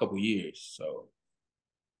the last couple of years. So,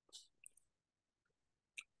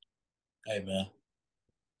 hey, man.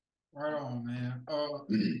 Right on, man.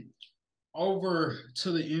 Over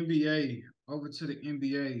to the NBA.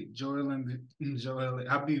 Joel,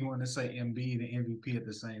 I be wanting to say MB and MVP at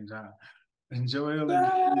the same time. And Joel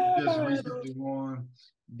just recently won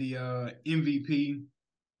the MVP.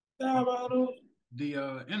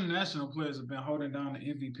 The international players have been holding down the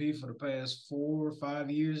MVP for the past 4 or 5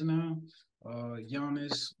 years now.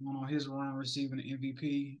 Giannis went on his run receiving the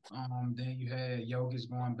MVP. Then you had Jokic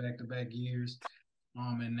going back-to-back years.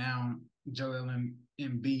 And now Joel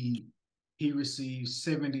Embiid, he received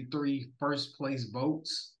 73 first-place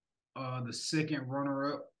votes. The second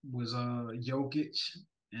runner-up was Jokic.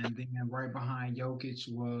 And then right behind Jokic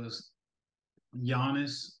was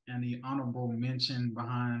Giannis. And the honorable mention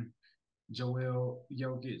behind Joel,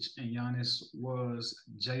 Jokic, and Giannis was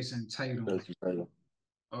Jason Tatum.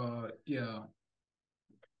 Yeah.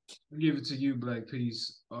 I'll give it to you, Black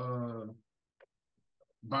Peace.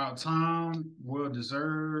 About time, well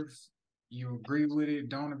deserved. You agree with it?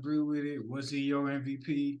 Don't agree with it? Was he your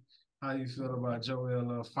MVP? How you feel about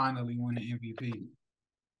Joel finally winning MVP?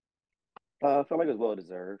 I feel like it was well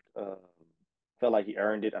deserved. Felt like he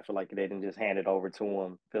earned it. I feel like they didn't just hand it over to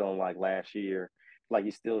him. Feeling like last year, like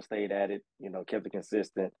he still stayed at it. Kept it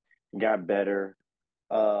consistent, got better.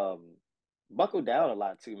 Buckled down a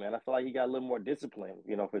lot too, man. I feel like he got a little more discipline.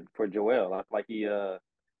 For Joel, I feel like he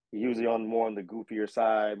usually more on the goofier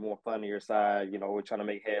side, more funnier side. We're trying to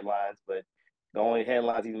make headlines, but the only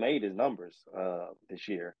headlines he's made is numbers this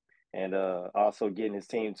year, and also getting his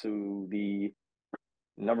team to the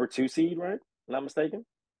number 2 seed, right? Not mistaken.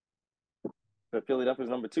 But Philadelphia's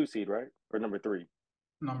number 2 seed, right? Or number 3?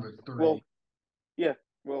 Number 3. Well, yeah.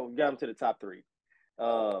 Well, got him to the top 3.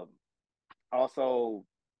 Also,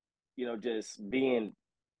 just being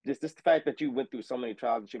just the fact that you went through so many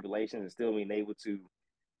trials and tribulations and still being able to,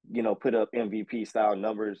 put up MVP style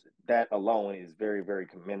numbers, that alone is very, very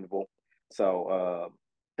commendable. So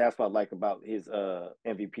that's what I like about his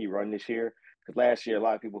MVP run this year. Because last year, a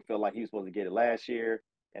lot of people feel like he was supposed to get it last year,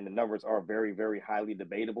 and the numbers are very, very highly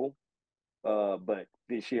debatable. But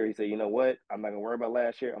this year he said, you know what? I'm not gonna worry about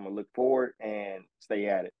last year. I'm gonna look forward and stay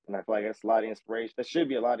at it. And I feel like that's a lot of inspiration. That should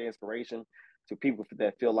be a lot of inspiration to people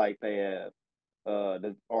that feel like they have,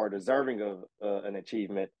 are deserving of an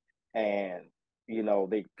achievement, and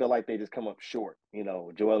they feel like they just come up short.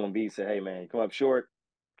 Joel Embiid said, "Hey man, you come up short,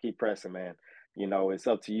 keep pressing, man. It's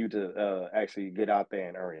up to you to actually get out there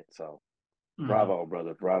and earn it." So, bravo,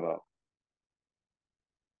 brother, bravo.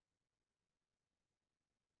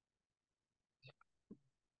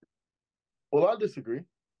 Well, I disagree.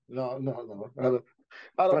 No.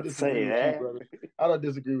 I don't disagree with you, brother. I don't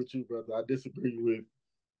disagree with you, brother. I disagree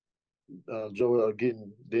with Joel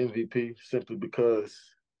getting the MVP simply because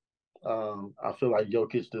I feel like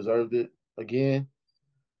Jokic deserved it again.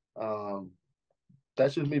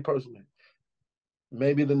 That's just me personally.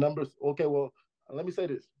 Maybe the numbers. Okay, well, let me say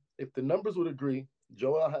this: if the numbers would agree,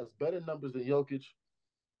 Joel has better numbers than Jokic.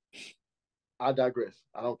 I digress.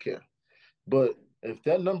 I don't care. But if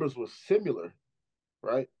their numbers were similar,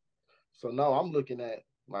 right? So now I'm looking at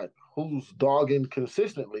like who's dogging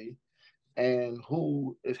consistently and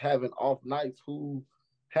who is having off nights, who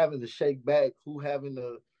having to shake back, who having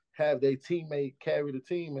to have their teammate carry the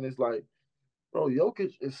team. And it's like, bro,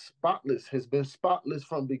 Jokic is spotless, has been spotless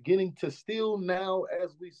from beginning to still now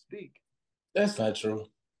as we speak. That's not true.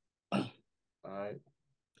 All right.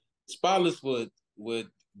 Spotless would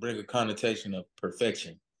bring a connotation of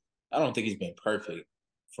perfection. I don't think he's been perfect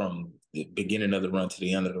from the beginning of the run to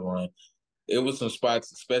the end of the run. It was some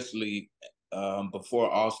spots, especially before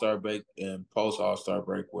All-Star break and post All-Star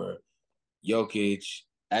break, where Jokic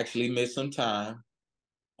actually missed some time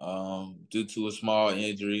due to a small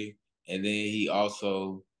injury. And then he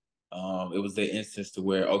also, it was the instance to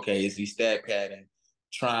where, okay, is he stat padding,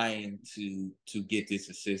 trying to get this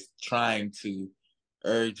assist, trying to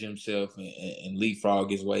urge himself and leapfrog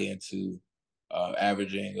his way into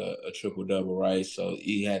averaging a triple-double, right? So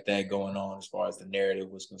he had that going on as far as the narrative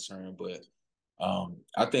was concerned. But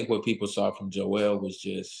I think what people saw from Joel was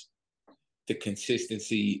just the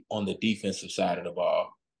consistency on the defensive side of the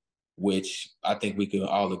ball, which I think we can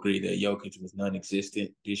all agree that Jokic was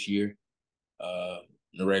non-existent this year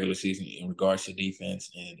in the regular season in regards to defense.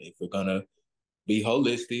 And if we're going to be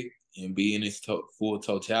holistic and be in its full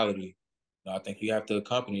totality, I think you have to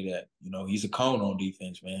accompany that. He's a cone on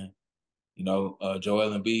defense, man. Joel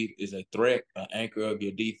Embiid is a threat, an anchor of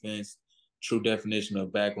your defense, true definition of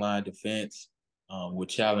backline defense, with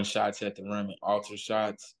challenge shots at the rim and alter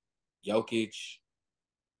shots. Jokic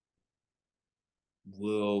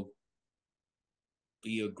will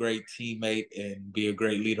be a great teammate and be a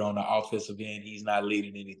great leader on the offensive end. He's not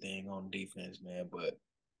leading anything on defense, man, but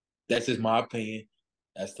that's just my opinion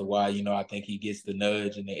as to why, I think he gets the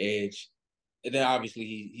nudge and the edge. And then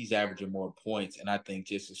obviously he's averaging more points. And I think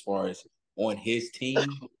just as far as on his team,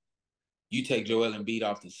 you take Joel Embiid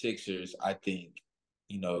off the Sixers, I think,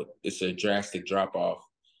 it's a drastic drop-off.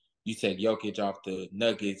 You take Jokic off the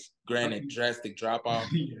Nuggets, granted, drastic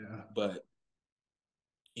drop-off. Yeah. But,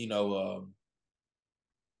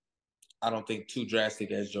 I don't think too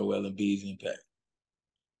drastic as Joel Embiid's impact.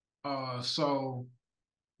 So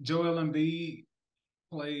Joel Embiid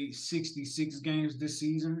played 66 games this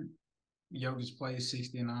season. Jokic played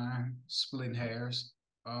 69, splitting hairs.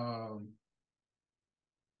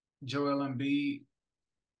 Joel Embiid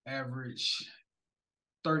averaged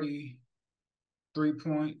 33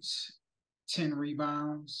 points, 10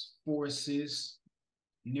 rebounds, 4 assists,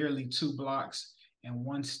 nearly 2 blocks, and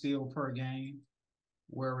 1 steal per game,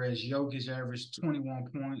 whereas Jokic averaged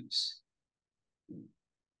 21 points.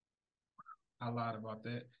 I lied about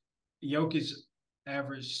that. Jokic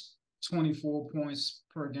averaged 24 points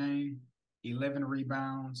per game, 11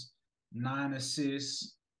 rebounds, 9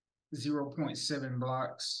 assists, 0.7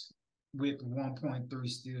 blocks, with 1.3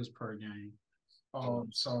 steals per game.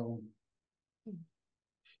 So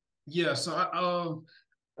that's I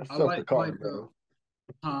tough like to call, bro.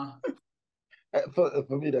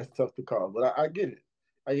 For me, that's tough to call, but I get it.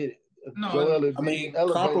 I get it. No, Joel, I mean,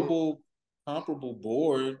 comparable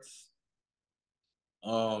boards.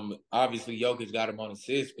 Obviously Jokic got him on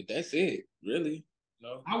assists, but that's it, really.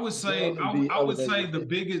 No. I would say Joel Embiid I would say elevated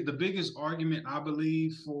it. the biggest argument I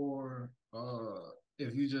believe for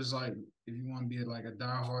if you just like if you want to be like a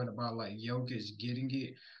diehard about like Jokic getting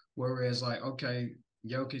it, whereas like okay,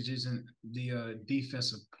 Jokic isn't the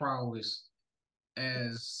defensive prowess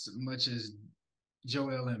as much as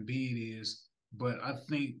Joel Embiid is, but I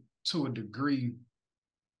think to a degree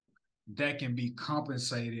that can be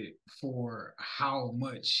compensated for how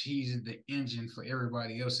much he's the engine for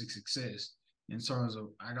everybody else's success in terms of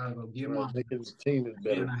I gotta go get my Making the team is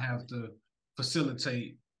better. and I have to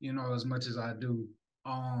facilitate, as much as I do.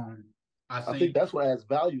 I I think think that's what adds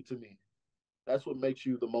value to me. That's what makes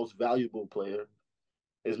you the most valuable player.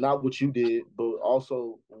 It's not what you did, but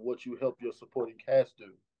also what you help your supporting cast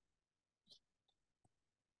do.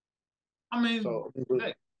 I mean So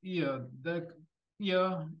that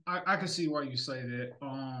yeah, I can see why you say that.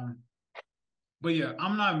 But yeah,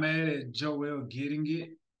 I'm not mad at Joel getting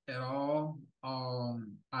it at all.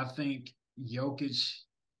 I think Jokic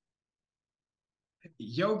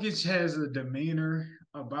has a demeanor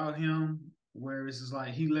about him where it's just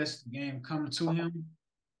like he lets the game come to him.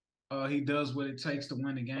 He does what it takes to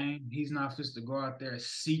win the game. He's not just to go out there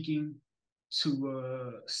seeking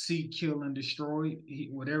to seek, kill, and destroy.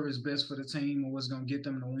 Whatever is best for the team or what's going to get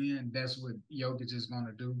them to win, that's what Jokic is going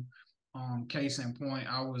to do. Case in point,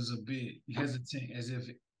 I was a bit hesitant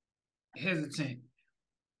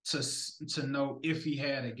to know if he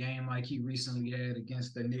had a game like he recently had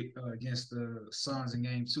against the Suns in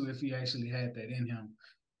Game 2, if he actually had that in him.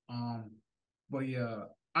 But yeah,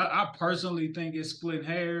 I personally think it's splitting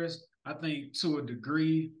hairs. I think to a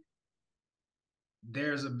degree,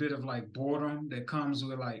 there's a bit of like boredom that comes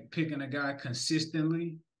with like picking a guy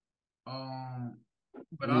consistently.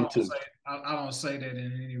 But me too. I don't say that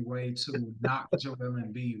in any way to knock Joel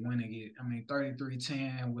Embiid winning it. I mean,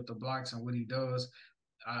 33-10 with the blocks and what he does.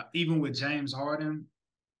 Even with James Harden,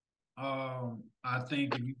 I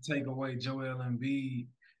think if you take away Joel Embiid,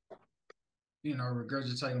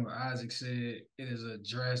 regurgitating what Isaac said, it is a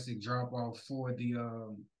drastic drop off for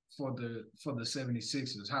the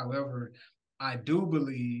 76ers. However, I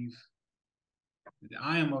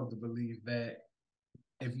am of the belief that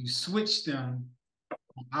if you switch them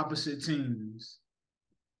on opposite teams,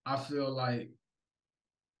 I feel like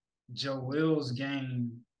Joel's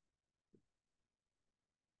game,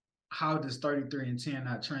 how does 33-10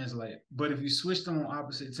 not translate? But if you switch them on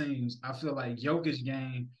opposite teams, I feel like Jokic's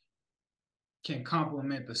game can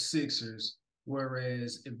complement the Sixers.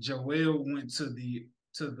 Whereas if Joel went to the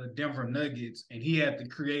Denver Nuggets and he had to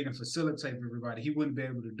create and facilitate for everybody, he wouldn't be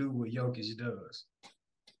able to do what Jokic does.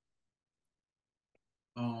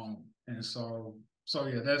 And so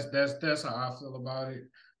yeah, that's how I feel about it.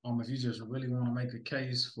 If you just really want to make a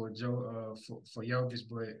case for for Jokic,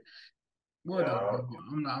 but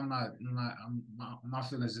my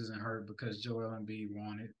feelings isn't hurt because Joel Embiid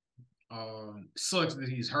won it. Sucks that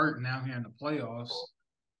he's hurt now here in the playoffs.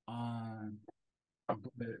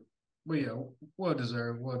 But yeah, well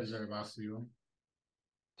deserved, I feel.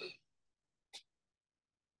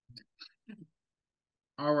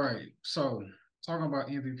 All right, so talking about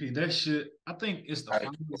MVP, I think it's the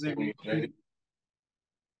finals MVP.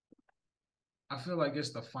 I feel like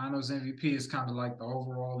it's the finals MVP. It's kind of like the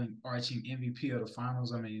overall and arching MVP of the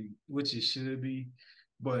finals. I mean, which it should be.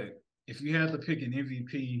 But if you had to pick an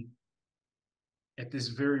MVP at this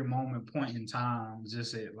very point in time,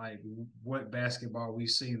 just at like what basketball we've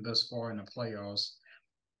seen thus far in the playoffs,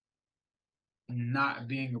 not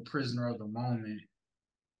being a prisoner of the moment,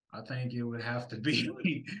 I think it would have to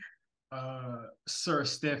be Sir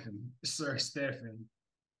Stephen.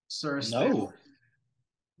 No.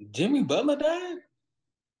 Jimmy Butler died?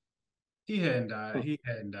 He hadn't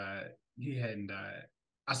died.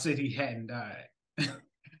 I said he hadn't died.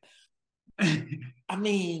 I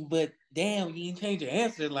mean, but damn, you didn't change your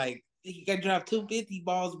answer. Like, he got dropped 250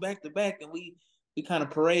 balls back to back, and we kind of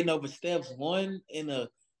parading over Steph's one in a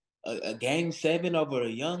game 7 over a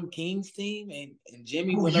young Kings team, and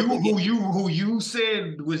Jimmy who you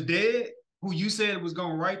said was dead, who you said was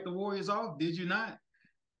gonna write the Warriors off. Did you not?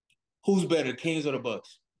 Who's better, Kings or the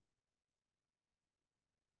Bucks?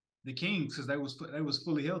 The Kings, because they was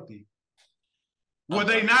fully healthy. Were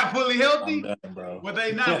they not fully healthy? I'm done, bro. Were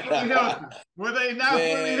they not fully healthy? Were they not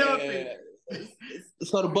fully healthy?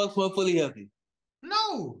 So the Bucks weren't fully healthy?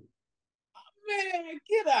 No. Man,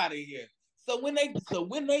 get out of here. So when they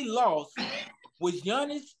lost, was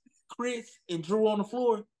Giannis, Chris, and Drew on the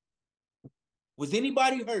floor? Was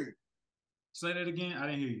anybody hurt? Say that again. I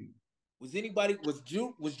didn't hear you. Was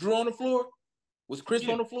Drew on the floor? Was Chris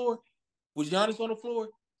on the floor? Was Giannis on the floor?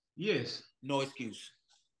 Yes. No excuse.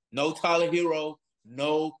 No Tyler Hero.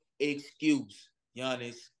 No excuse.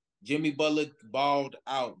 Giannis. Jimmy Butler balled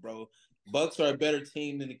out, bro. Bucks are a better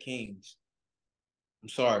team than the Kings. I'm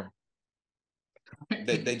sorry.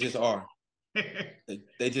 They just are.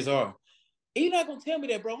 They just are. And you're not gonna tell me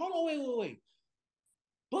that, bro. Hold on, wait.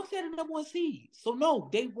 Bucks had a number 1 seed. So no,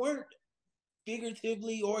 they weren't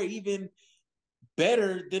figuratively or even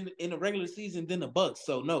better than in the regular season than the Bucks.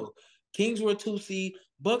 So no. Kings were a 2 seed,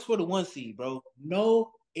 Bucks were the 1 seed, bro.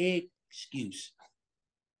 No excuse.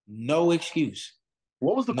 No excuse.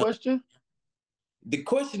 What was the question? The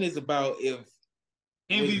question is about if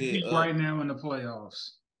MVP right now in the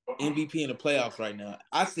playoffs. MVP in the playoffs right now.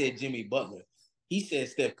 I said Jimmy Butler. He said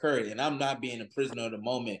Steph Curry, and I'm not being a prisoner of the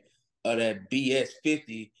moment of that BS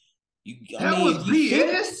 50. That was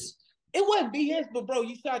BS? It wasn't BS, but bro,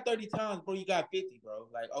 you shot 30 times, bro. You got 50, bro.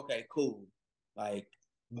 Like, okay, cool. Like,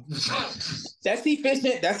 that's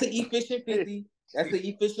efficient. That's an efficient 50. That's an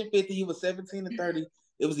efficient 50. He was 17 to 30.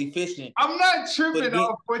 It was efficient. I'm not tripping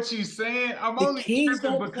off what you're saying. I'm only Kings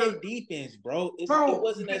tripping don't because play defense, bro. It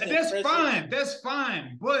wasn't as that's impressive. fine. That's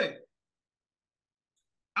fine. But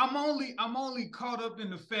I'm only caught up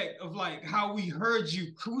in the fact of like how we heard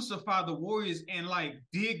you crucify the Warriors and like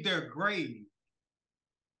dig their grave.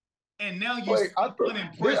 And now you're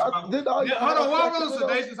unimpressed. Hold on,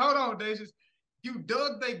 Dacius. You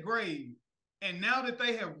dug their grave, and now that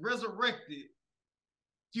they have resurrected,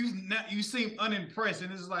 you seem unimpressed.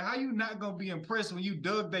 And it's like, how you not gonna be impressed when you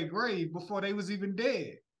dug their grave before they was even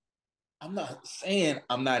dead? I'm not saying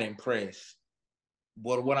I'm not impressed.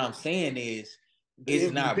 But what I'm saying is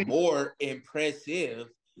it's not more impressive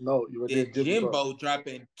than Jimbo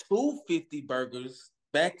dropping 250 burgers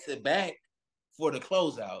back to back for the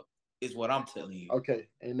closeout. Is what I'm telling you. Okay,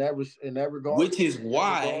 in that regard, which is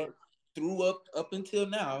why up until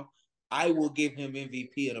now, I will give him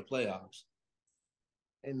MVP of the playoffs.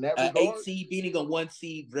 In that regard, 8 seed beating a 1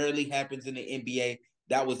 seed rarely happens in the NBA.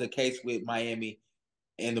 That was the case with Miami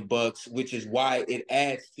and the Bucks, which is why it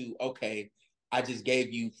adds to, okay, I just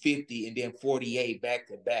gave you 50 and then 48 back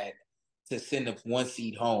to back to send the 1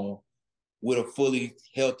 seed home with a fully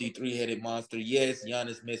healthy 3-headed monster. Yes,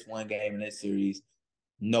 Giannis missed 1 game in that series.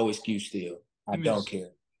 No excuse still. I don't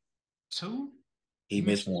care. 2? He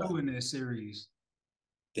missed 1. 2 in that series.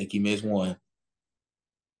 I think he missed 1.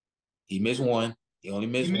 He missed 1. He only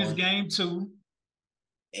missed 1. He missed game 2.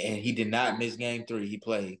 And he did not miss game 3. He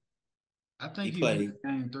played. I think he played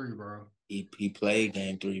game 3, bro. He played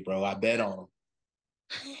game 3, bro. I bet on him.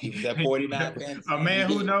 He was at 49 fantasy. A man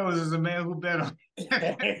who knows is a man who bet on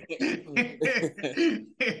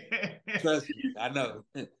Trust me, I know.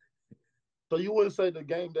 So you wouldn't say the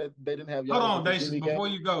game that they didn't have. Hold on, Dacius, before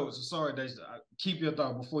you go. So sorry, Dacius. Keep your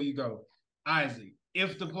thought before you go. Isaac,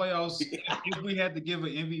 if the playoffs, if we had to give an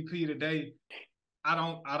MVP today,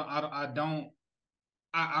 I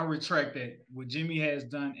retract that. What Jimmy has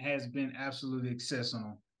done has been absolutely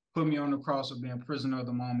exceptional. Put me on the cross of being prisoner of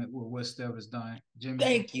the moment with what Steph has done. Jimmy,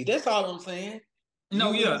 thank you. That's all I'm saying.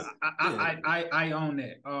 No, I own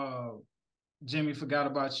that. Jimmy, forgot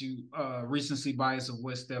about you. Recency bias of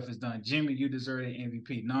what Steph has done. Jimmy, you deserve an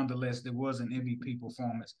MVP. Nonetheless, there was an MVP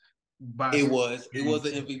performance. It was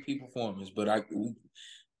an MVP performance, but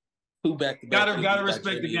two back-to-back. Gotta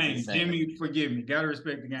respect the game. Jimmy, forgive me. Gotta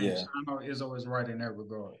respect the game. Yeah. Shano is always right in that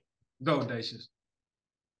regard. Go, Dacius.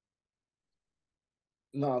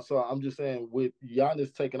 No, so I'm just saying, with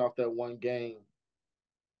Giannis taking off that 1 game,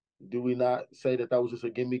 do we not say that was just a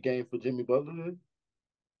gimme game for Jimmy Butler?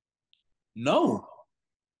 No.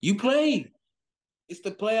 You played. It's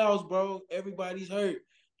the playoffs, bro. Everybody's hurt.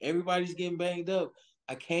 Everybody's getting banged up.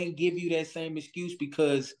 I can't give you that same excuse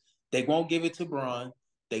because they won't give it to Bron.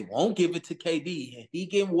 They won't give it to KD. And he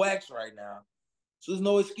getting waxed right now. So there's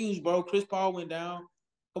no excuse, bro. Chris Paul went down.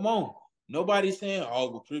 Come on. Nobody's saying,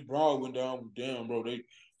 oh, well, Chris Paul went down. Damn, bro. They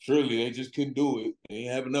just couldn't do it. They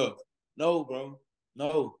ain't have enough. No, bro.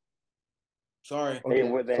 No. Sorry.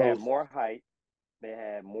 They had more height. They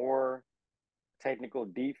had more technical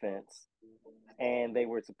defense, and they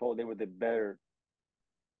were the better.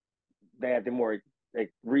 They had the more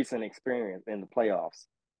recent experience in the playoffs.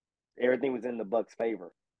 Everything was in the Bucks'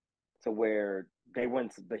 favor, to where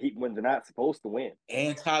the Heat were not supposed to win.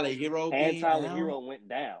 And Tyler Hero went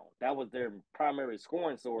down. That was their primary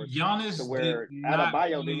scoring source. Giannis, to where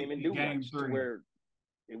Adebayo didn't even do much. To where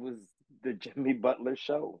it was the Jimmy Butler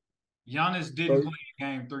show. Giannis didn't play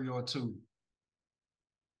game 3 or 2.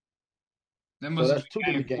 That must have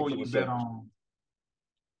been game 4 you bet on.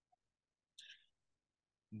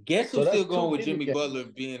 Guess who's still going with Jimmy Butler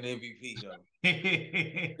being MVP, though?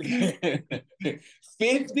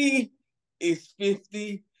 50 is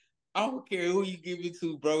 50. I don't care who you give it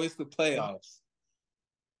to, bro. It's the playoffs.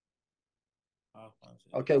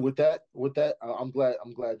 Okay, with that, I'm glad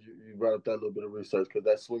you brought up that little bit of research because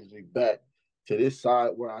that swings me back to this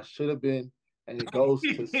side where I should have been, and it goes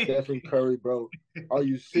to Stephen Curry, bro. Are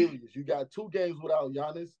you serious? You got 2 games without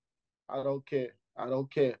Giannis. I don't care. I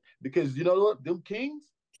don't care because you know what? Them Kings,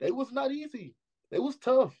 they was not easy. They was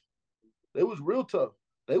tough. They was real tough.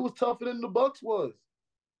 They was tougher than the Bucks was.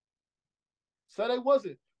 So they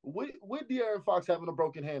wasn't. With De'Aaron Fox having a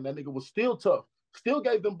broken hand, that nigga was still tough. Still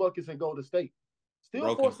gave them buckets in Golden State. Still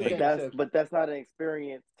Broken forced the finger. game 7. But that's not an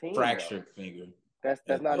experienced team. Fractured finger. That's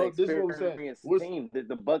not an this is what I'm experienced saying. team.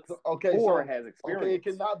 The Bucks Okay, core so has experience. okay, it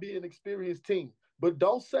cannot be an experienced team. But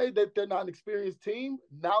don't say that they're not an experienced team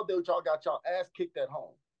now that y'all got y'all ass kicked at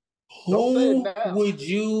home. Don't say it Who now. would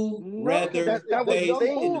you rather that was face the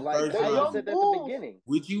thing. in the Like first I round? said at the beginning.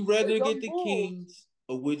 Would you rather They get young the Bulls. Kings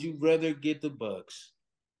or would you rather get the Bucks?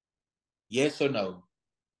 Yes or no?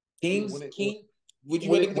 Kings, would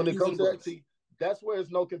you rather get the when it Kings or comes the to that, Bucks? see, that's where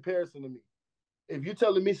it's no comparison to me. If you're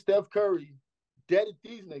telling me Steph Curry deaded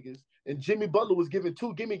these niggas and Jimmy Butler was giving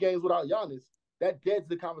 2 gimme games without Giannis, that deads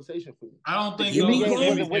the conversation for me. I don't think Gimme those are games gimme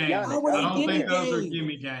wasn't with games. Giannis. I don't think those are games.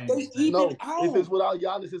 gimme games. They even No, out. if it's without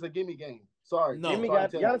Giannis, it's a gimme game. Sorry. No. Jimmy sorry got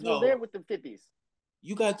to tell you. Giannis was there with the 50s.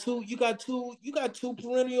 You got two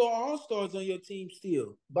perennial all-stars on your team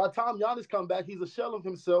still. By the time Giannis come back, he's a shell of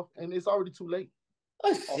himself, and it's already too late.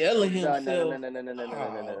 A shell of himself. No.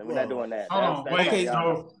 We're not doing that. Hold on, wait. okay,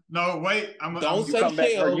 No, wait. Don't say come back,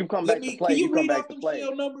 shell. you come back to play. Can you You come read back off to them play.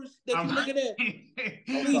 shell numbers that you're looking at? I'm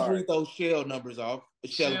Please sorry. read those shell numbers off.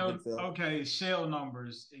 Shell, okay, shell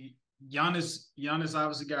numbers. Giannis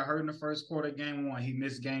obviously got hurt in the first quarter, game 1. He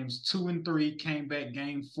missed games 2 and 3, came back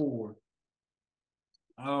game 4.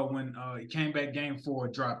 When he came back game 4,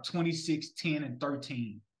 dropped 26, 10, and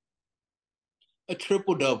 13. A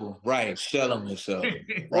triple-double, right? Shelling himself.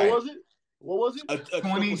 What was it? A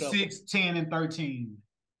 26, 10, and 13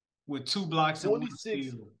 with 2 blocks and 1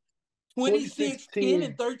 steal. 26, 10,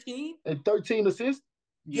 and 13? And 13 assists?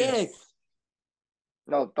 Yes.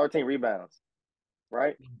 No, 13 rebounds.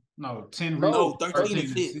 Right? No, 10 No, rebounds. 13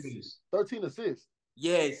 assists. 13 assists.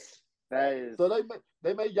 Yes. That is. So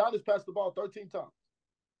they made Giannis pass the ball 13 times.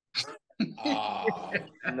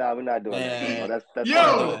 No, we're not doing that. No, that's Yo,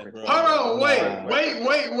 hold on, wait.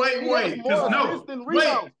 Assists than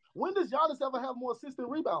rebounds. When does Giannis ever have more assists than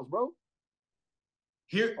rebounds, bro?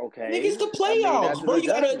 Here, okay. Niggas, the playoffs, bro. You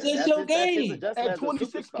gotta adjust your game. At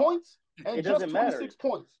 26 points, and it just doesn't 26 matter.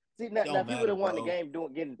 points. See, now if he would have won the game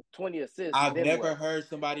getting 20 assists, I've then never what? heard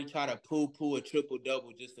somebody try to poo a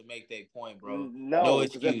triple-double just to make that point, bro. No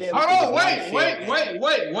excuse. Hold on,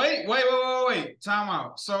 wait. Time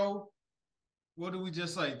out. So, what did we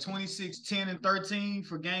just say? 26, 10, and 13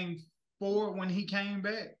 for game 4 when he came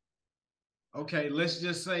back? Okay, let's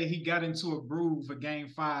just say he got into a groove for game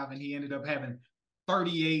 5 and he ended up having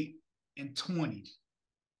 38 and 20.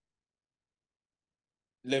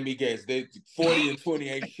 Let me guess. 40 and 20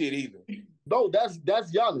 ain't shit either. No, that's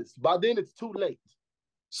Giannis. By then it's too late.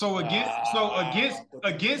 So against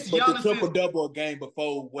Giannis, the triple-double a game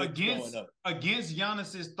before what's going up. Against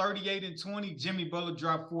Giannis's 38 and 20, Jimmy Butler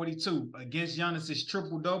dropped 42. Against Giannis's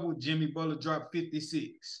triple-double, Jimmy Butler dropped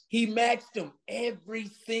 56. He matched him every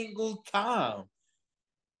single time.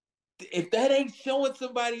 If that ain't showing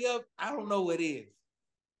somebody up, I don't know what is.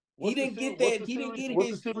 He didn't get that. He didn't get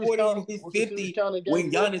his 40 and his 50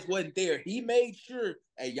 when Giannis wasn't there. He made sure,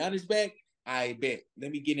 hey, Giannis back, I bet.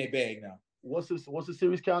 Let me get in that bag now. What's the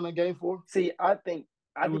series count in game 4? See, I think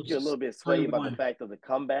you're a little bit swayed about the fact of the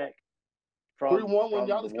comeback. 3-1 when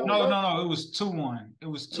Giannis come back? No, it was 2-1. It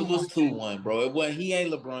was 2-1, bro. It wasn't, he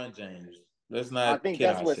ain't LeBron James. Let's not. I think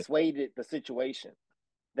that's what swayed the situation.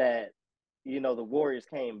 That, the Warriors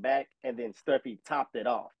came back and then Steffi topped it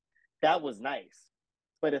off. That was nice.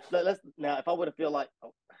 But if I would have feel like,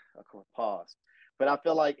 pause. But I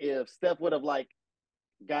feel like if Steph would have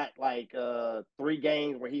got 3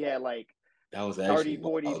 games where he had that was 30,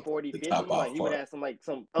 40, 50, he would have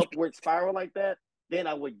some upward spiral like that, then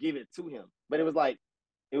I would give it to him. But it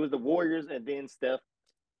was the Warriors and then Steph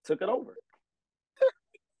took it over.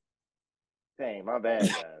 Dang, my bad,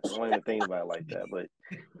 guys. I don't even think about it like that. But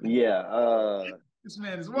yeah, this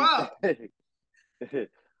man is wild.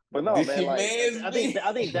 But no, man, I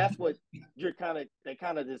think that's what they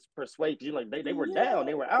kind of just persuade you. They were down,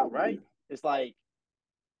 they were out, right? It's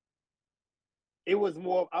it was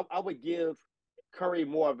more. I would give Curry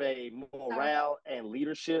more of a morale and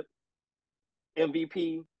leadership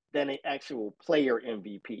MVP than an actual player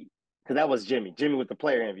MVP, because that was Jimmy. Jimmy was the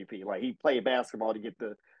player MVP. He played basketball to get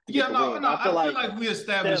the to Yeah, get the no, wins. no. I feel I feel like like we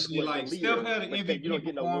established Steph it. was the Like Steph leader, had an but you MVP don't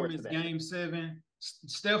get no awards for performance that. game 7.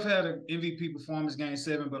 Steph had an MVP performance game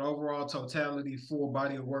 7, but overall totality, full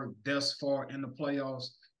body of work thus far in the playoffs.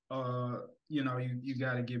 You know, you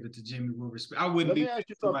got to give it to Jimmy with respect. I wouldn't Let be me ask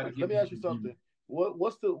you somebody something. Let me giving it ask you to Jimmy. something.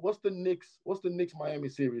 What's the Knicks Miami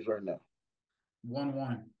series right now?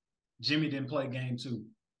 1-1. Jimmy didn't play game 2.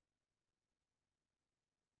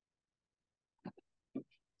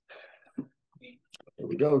 Here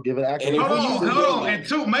we go. Give it And accolades. if we use Hold on. really, And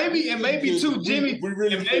two, maybe two Jimmy, we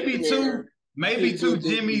really and sit there, maybe sit to good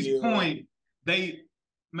this Jimmy's year. point,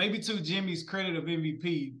 maybe to Jimmy's credit of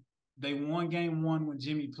MVP, they won game 1 when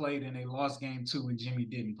Jimmy played and they lost game 2 when Jimmy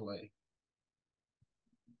didn't play.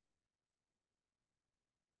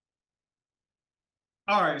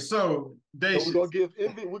 All right, so we're gonna give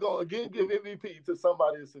MVP to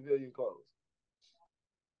somebody in civilian clothes.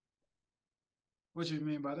 What you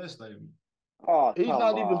mean by that statement? Oh, He's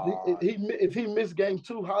not even on. if he missed game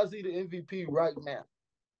 2, how's he the MVP right now?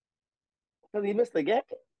 Because he missed the game.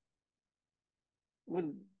 We're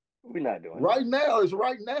not doing right now. It's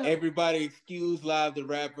right now. Everybody excuse Live the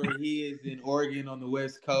rapper. He is in Oregon on the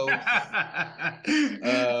West Coast.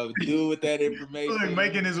 Do with that information. Look,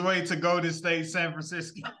 making his way to Golden State, San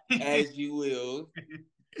Francisco. As you will.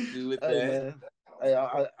 Do with that. Man. Hey,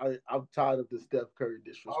 I'm tired of the Steph Curry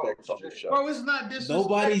disrespect on this show. Bro, it's not disrespect.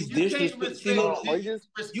 Nobody's disrespecting.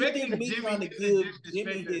 You think me trying to give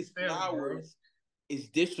Jimmy his flowers is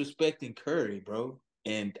disrespecting Curry, bro?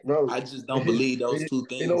 And bro, I just don't believe those two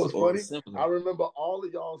things. You know what's funny? Similar. I remember all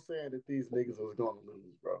of y'all saying that these niggas was going to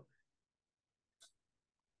lose, bro.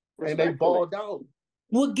 And they balled out.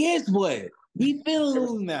 Well, guess what? We finna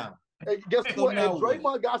lose now. Hey, guess what? And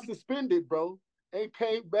Draymond got suspended, bro, and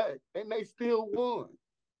came back, and they still won.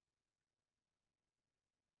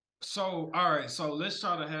 So, all right. So let's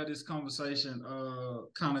try to have this conversation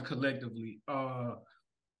kind of collectively.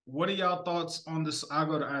 What are y'all thoughts on this? I'll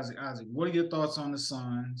go to Isaac. Isaac, what are your thoughts on the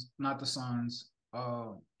Suns? Not the Suns,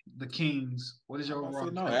 the Kings. What is your overall?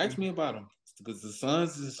 No, ask me about them because the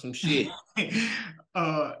Suns is some shit.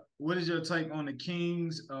 What is your take on the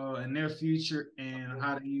Kings and their future, and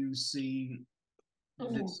how do you see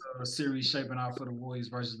this series shaping out for the Warriors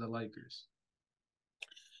versus the Lakers?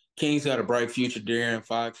 Kings got a bright future. De'Aaron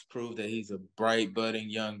Fox proved that he's a bright, budding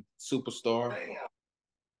young superstar.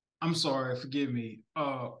 I'm sorry, forgive me.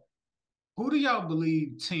 Who do y'all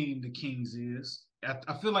believe team the Kings is?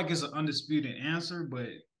 I feel like it's an undisputed answer, but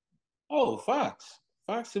Fox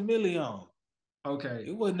a million. Okay,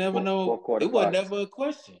 it was never it was never a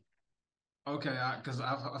question. Okay, because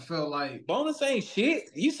I felt like bonus ain't shit.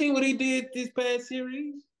 You see what he did this past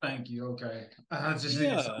series? Thank you. Okay, I just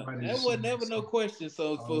that was never no question.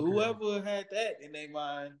 So for whoever had that in their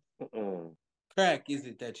mind, crack is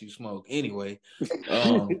it that you smoke anyway?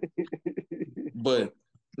 But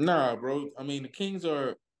nah, bro. I mean, the Kings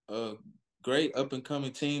are a great up and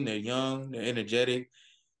coming team. They're young, they're energetic.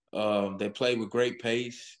 They play with great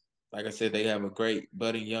pace. Like I said, they have a great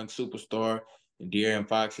budding young superstar in De'Aaron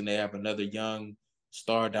Fox, and they have another young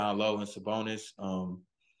star down low in Sabonis.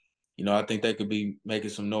 I think they could be making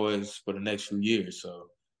some noise for the next few years. So,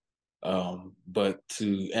 but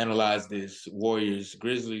to analyze this these Warriors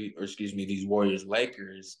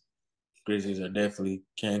Lakers, Grizzlies are definitely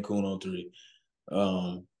Cancun on 3.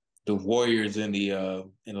 The Warriors and the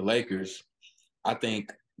Lakers, I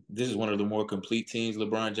think this is one of the more complete teams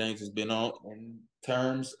LeBron James has been on in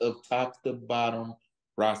terms of top to bottom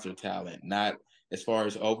roster talent. Not as far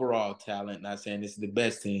as overall talent, not saying this is the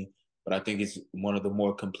best team, but I think it's one of the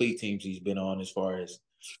more complete teams he's been on as far as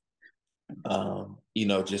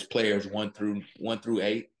just players 1 through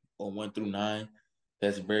 8 or 1 through 9.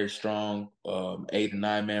 That's a very strong 8 and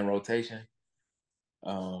 9 man rotation.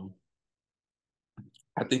 I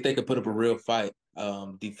think they could put up a real fight.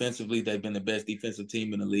 Defensively, they've been the best defensive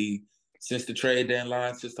team in the league since the trade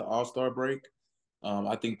deadline, since the All-Star break.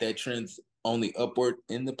 I think that trend's only upward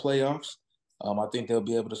in the playoffs. I think they'll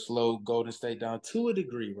be able to slow Golden State down to a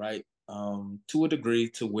degree, right? To a degree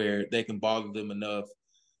to where they can bother them enough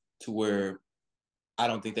to where I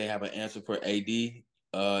don't think they have an answer for AD in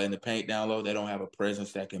the paint down low. They don't have a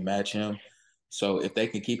presence that can match him. So if they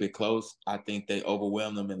can keep it close, I think they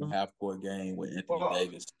overwhelm them in the half-court game with Anthony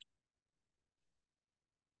Davis.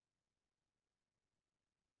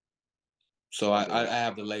 So I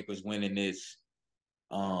have the Lakers winning this.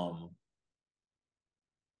 I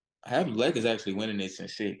have the Lakers actually winning this in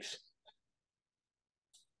 6.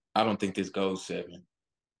 I don't think this goes 7.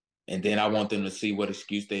 And then I want them to see what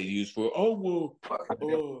excuse they use for,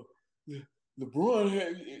 LeBron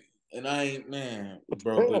had, and I ain't, man,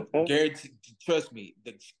 bro, but guarantee, trust me,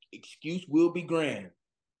 the excuse will be grand.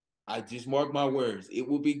 I just mark my words. It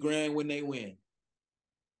will be grand when they win.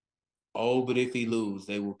 Oh, but if he lose,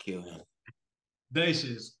 they will kill him.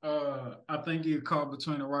 Dacius, I think you're caught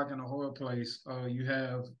between a rock and a hard place.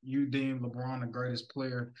 You deem LeBron the greatest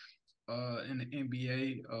player in the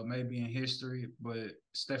NBA, maybe in history, but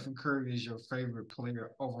Stephen Curry is your favorite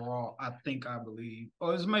player overall. I believe,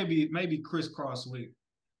 or it's maybe crisscross with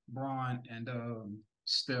Bron and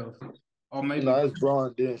Steph, or maybe No, it's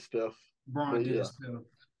Braun then Steph. Bron But did yeah,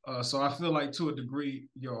 Steph. So I feel like to a degree,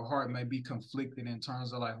 your heart may be conflicted in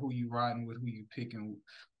terms of like who you riding with, who you picking.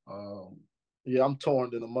 Um, yeah, I'm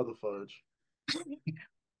torn in a mother fudge.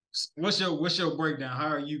 what's your breakdown? How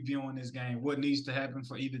are you viewing this game? What needs to happen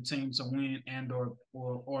for either team to win and or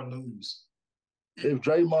lose? If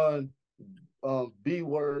Draymond B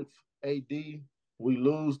words AD, we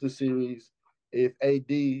lose the series. If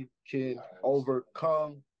AD can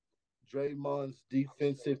overcome Draymond's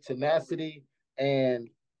defensive tenacity and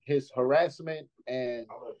his harassment and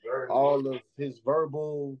all of his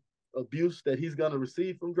verbal abuse that he's gonna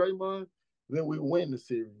receive from Draymond, then we win the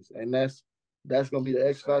series. And that's gonna be the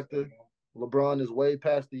X factor. LeBron is way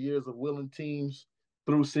past the years of willing teams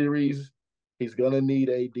through series. He's gonna need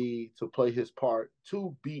AD to play his part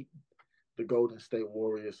to beat the Golden State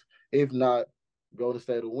Warriors. If not, Golden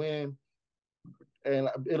State will win. And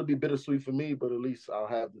it'll be bittersweet for me, but at least I'll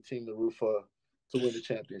have the team to root for to win the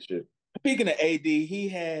championship. Speaking of AD, he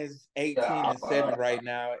has 18-7 right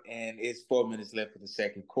now, and it's 4 minutes left in the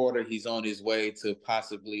second quarter. He's on his way to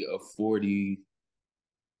possibly a 40-18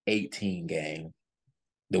 game,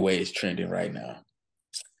 the way it's trending right now.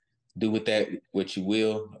 Do with that what you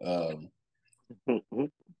will.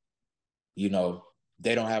 You know,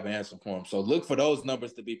 they don't have an answer for him. So look for those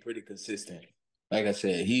numbers to be pretty consistent. Like I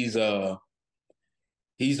said, he's on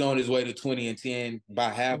his way to 20-10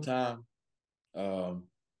 by halftime.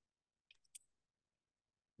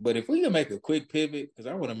 But if we can make a quick pivot, because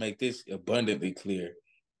I want to make this abundantly clear.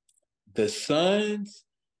 The Suns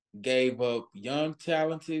gave up young,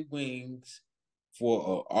 talented wings for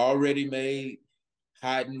an already made,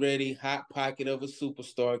 hot and ready, hot pocket of a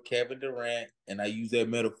superstar, Kevin Durant. And I use that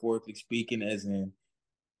metaphorically speaking as in,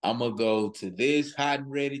 I'm going to go to this hot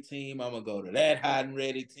and ready team. I'm going to go to that hot and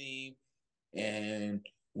ready team. And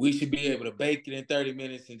we should be able to bake it in 30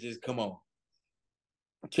 minutes and just come on.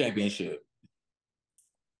 Championship.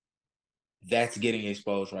 That's getting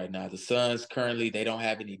exposed right now. The Suns currently, they don't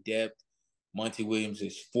have any depth. Monty Williams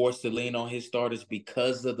is forced to lean on his starters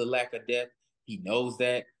because of the lack of depth. He knows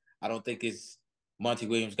that. I don't think it's Monty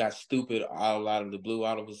Williams got stupid all out of the blue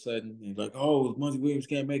all of a sudden. He's like, oh, Monty Williams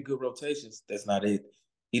can't make good rotations. That's not it.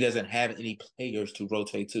 He doesn't have any players to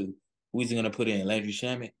rotate to. Who's he going to put in? Landry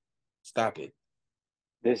Shamet? Stop it.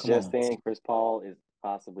 This just in, Chris Paul is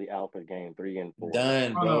possibly out for game 3 and 4.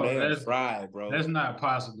 Done, bro. no, They are fried, bro. That's not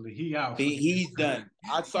possibly. He out. He's done.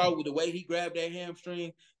 I saw with the way he grabbed that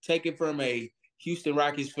hamstring, taken from a Houston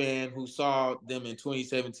Rockets fan who saw them in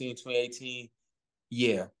 2017, 2018.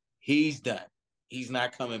 Yeah, he's done. He's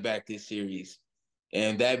not coming back this series.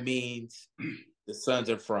 And that means the Suns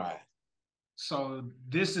are fried. So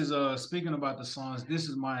this is speaking about the Suns, this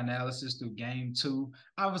is my analysis through game 2.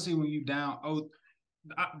 Obviously, when you down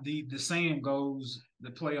the saying goes, the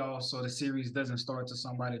playoffs or the series doesn't start till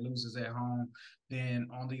somebody loses at home. Then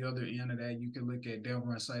on the other end of that, you can look at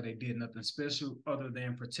Denver and say they did nothing special other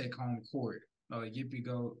than protect home court. Yippee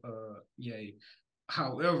go, yay.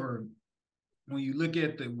 However, when you look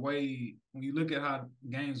at how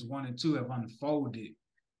games 1 and 2 have unfolded,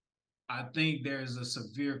 I think there's a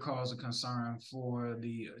severe cause of concern for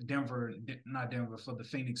for the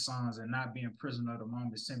Phoenix Suns and not being prisoner of the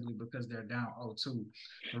moment simply because they're down 0-2.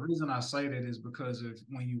 The reason I say that is because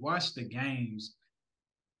when you watch the games,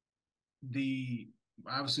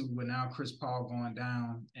 obviously with now Chris Paul going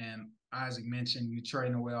down and Isaac mentioned you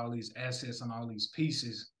trading away all these assets and all these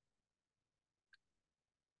pieces,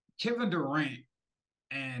 Kevin Durant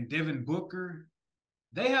and Devin Booker,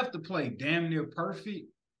 they have to play damn near perfect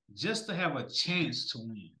just to have a chance to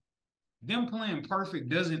win. Them playing perfect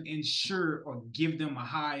doesn't ensure or give them a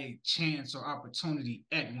high chance or opportunity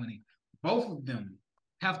at winning. Both of them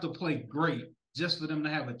have to play great just for them to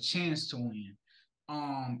have a chance to win.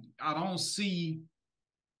 I don't see,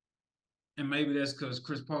 and maybe that's because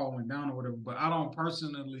Chris Paul went down or whatever, but I don't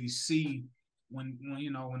personally see when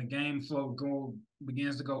the game flow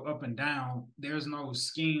begins to go up and down, there's no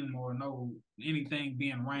scheme or no anything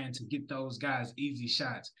being ran to get those guys easy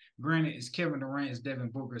shots. Granted, it's Kevin Durant, it's Devin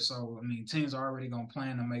Booker, so I mean teams are already gonna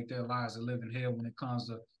plan to make their lives a living hell when it comes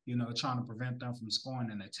to trying to prevent them from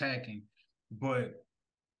scoring and attacking. But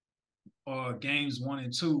games 1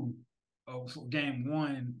 and 2, for game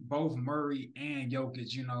one, both Murray and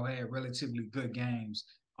Jokic, had relatively good games.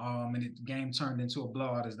 And the game turned into a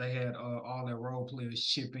blowout as they had all their role players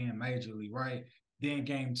chip in majorly, right? Then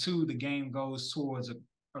game two, the game goes towards a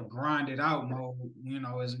grinded out mode.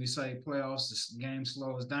 As we say, playoffs, the game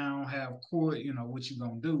slows down, half court, what you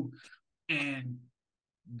gonna do. And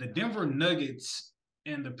the Denver Nuggets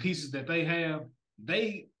and the pieces that they have,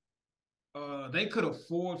 they could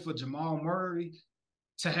afford for Jamal Murray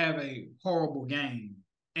to have a horrible game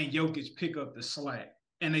and Jokic pick up the slack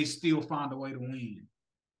and they still find a way to win.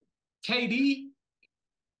 KD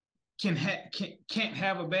can't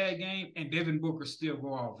have a bad game and Devin Booker still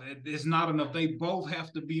go off. It's not enough. They both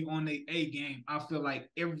have to be on their A game. I feel like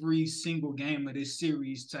every single game of this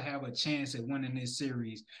series to have a chance at winning this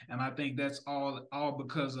series. And I think that's all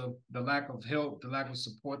because of the lack of help, the lack of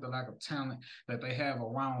support, the lack of talent that they have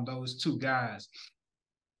around those two guys.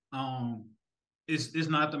 It's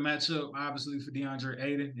not the matchup, obviously, for DeAndre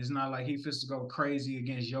Ayton. It's not like he fits to go crazy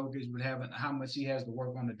against Jokic with having how much he has to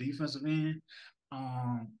work on the defensive end.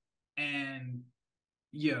 And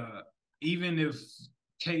yeah, even if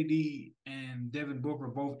KD and Devin Booker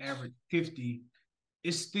both average 50,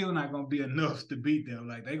 it's still not going to be enough to beat them.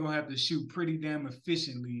 Like, they're going to have to shoot pretty damn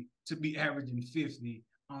efficiently to be averaging 50.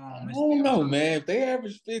 I don't know, man. If they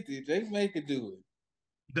average 50, they make it do it.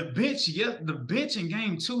 The bench in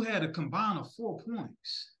game two had a combined of 4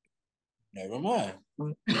 points. Never mind.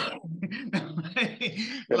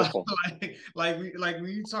 like when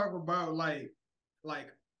you talk about like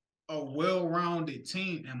a well-rounded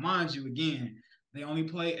team, and mind you, again, they only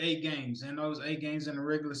play 8 games. And those 8 games in the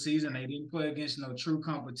regular season, they didn't play against no true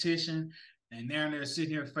competition. And they're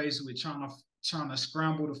sitting here faced with trying to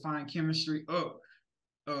scramble to find chemistry.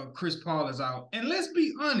 Chris Paul is out. And let's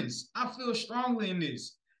be honest, I feel strongly in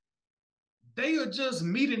this. They are just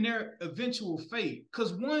meeting their eventual fate.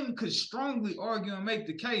 Because one could strongly argue and make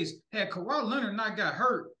the case, had Kawhi Leonard not got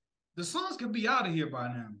hurt, the Suns could be out of here by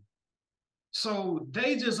now. So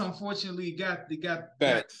they just unfortunately got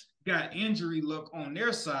injury luck on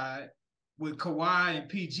their side with Kawhi and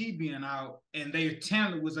PG being out, and their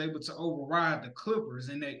talent was able to override the Clippers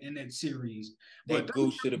in that series. That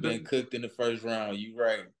goose should have been cooked in the first round. You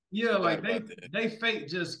right. Yeah, like they fake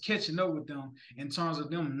just catching up with them in terms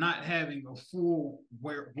of them not having a full,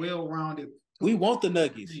 well-rounded. We want the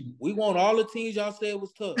Nuggets. We want all the teams y'all said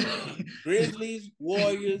was tough. Grizzlies,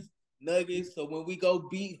 Warriors, Nuggets. So when we go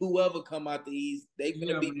beat whoever come out the East, they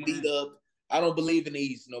gonna be beat up. I don't believe in the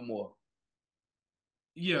East no more.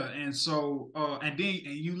 Yeah, and so and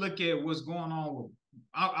you look at what's going on with.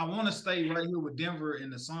 I want to stay right here with Denver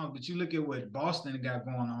and the Suns, but you look at what Boston got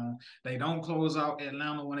going on. They don't close out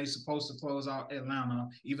Atlanta when they're supposed to close out Atlanta,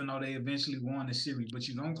 even though they eventually won the series. But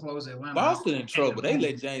you don't close Atlanta. Boston in trouble. They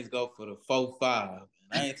let James go for the 4-5. I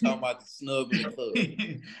ain't talking about the snub in the club.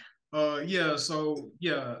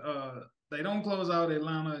 They don't close out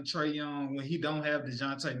Atlanta and Trae Young when he don't have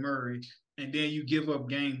DeJounte Murray, and then you give up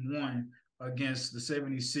game one against the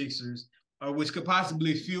 76ers, which could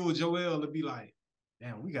possibly fuel Joel to be like,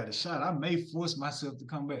 damn, we got a shot. I may force myself to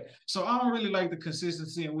come back. So I don't really like the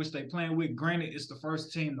consistency in which they playing with. Granted, it's the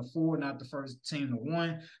first team to 4, not the first team to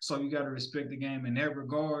 1. So you got to respect the game in that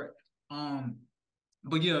regard.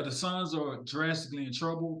 But yeah, the Suns are drastically in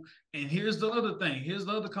trouble. And here's the other thing. Here's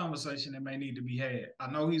the other conversation that may need to be had. I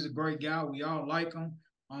know he's a great guy. We all like him.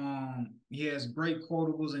 He has great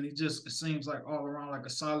quotables, and he just seems like all around like a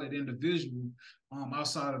solid individual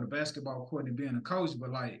outside of the basketball court and being a coach. But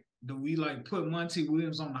like, do we like put Monty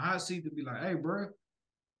Williams on the hot seat to be like, hey, bro,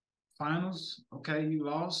 finals, okay, you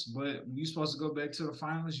lost, but when you're supposed to go back to the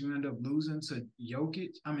finals, you end up losing to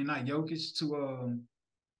Jokic. I mean, not Jokic, to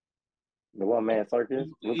the one-man circus,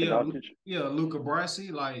 Luka Doncic. Yeah, Luca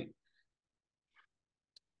Brasi, like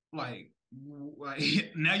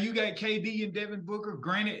now you got KD and Devin Booker.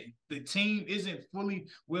 Granted, the team isn't fully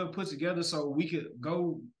well put together, so we could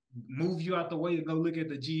go move you out the way to go look at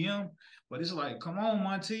the GM. But it's like, come on,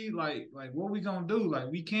 Monty, like what we gonna do? Like,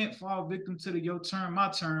 we can't fall victim to the your turn, my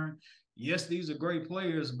turn. Yes, these are great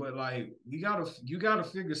players, but like you gotta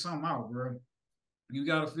figure something out, bro. You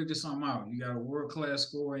gotta figure something out. You got a world-class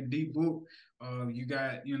scorer in D Book. You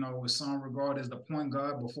got, with some regard as the point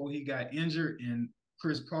guard before he got injured, in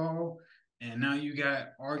Chris Paul. And now you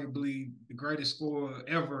got arguably the greatest scorer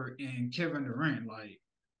ever in Kevin Durant. Like,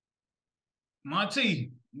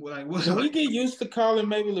 Monty, like, what? Can we get used to calling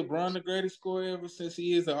maybe LeBron the greatest scorer ever, since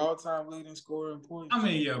he is an all-time leading scorer in points? I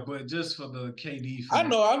mean, yeah, but just for the KD. I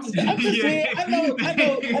know. I'm just saying. I know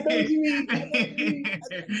what you mean.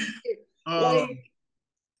 Like,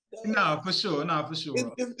 No, for sure. No, for sure.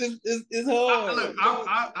 It's hard. Look,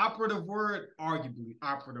 operative word, arguably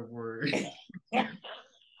operative word.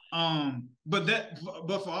 But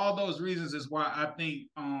for all those reasons is why I think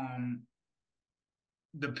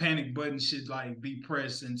the panic button should like be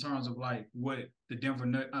pressed in terms of like what the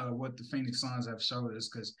Phoenix Suns have showed us,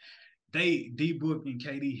 because D-Book and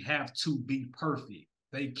KD have to be perfect.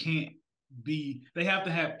 They can't be. They have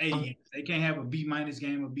to have A games. They can't have a B-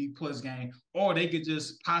 game, a B+ game, or they could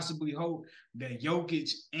just possibly hope that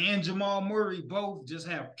Jokic and Jamal Murray both just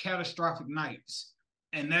have catastrophic nights,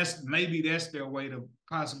 and that's their way to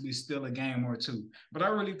possibly steal a game or two. But I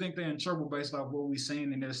really think they're in trouble based off what we've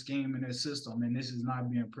seen in their scheme and their system, and this is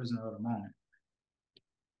not being prisoner of the moment.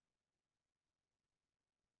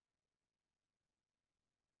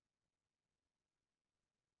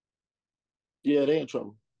 Yeah, they in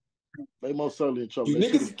trouble. They most certainly in trouble. You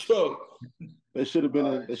niggas in trouble. They should have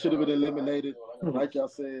been eliminated, like y'all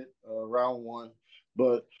said, round one.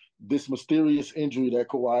 But this mysterious injury that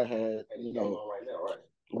Kawhi had,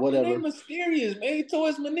 whatever. It ain't mysterious, man. He tore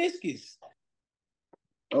his meniscus.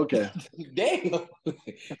 Okay. Damn.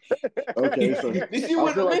 Okay, so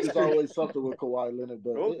I feel like there's always something with Kawhi Leonard,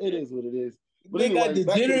 but it is what it is. But they anyway,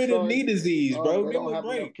 got degenerative knee disease, bro. They don't have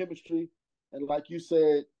enough chemistry, and like you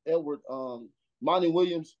said, Edward, Monty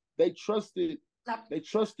Williams, they trusted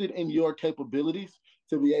in your capabilities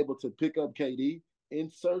to be able to pick up KD,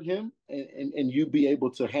 insert him, and you be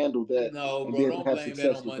able to handle that. No, bro, don't blame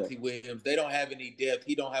that on Monty Williams. They don't have any depth.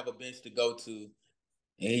 He don't have a bench to go to, and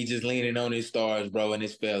he just leaning on his stars, bro, and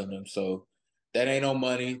it's failing him. So that ain't no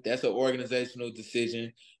money. That's an organizational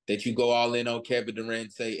decision that you go all in on Kevin Durant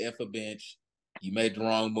and say F a bench. You made the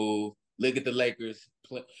wrong move. Look at the Lakers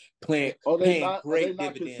paying great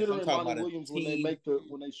dividends. I'm talking about Williams when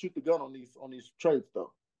they shoot the gun on these trades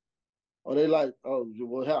though. Or they like, oh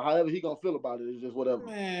well, however he gonna feel about it is just whatever.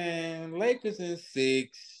 Man, Lakers in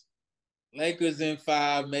 6, Lakers in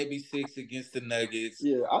 5, maybe 6 against the Nuggets.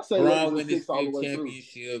 Yeah, I say Bron win his 5th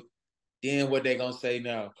championship. Then what they gonna say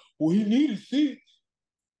now? Well, he needed 6.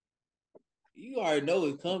 You already know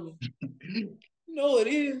it's coming. You know it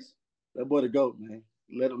is. That boy the GOAT, man.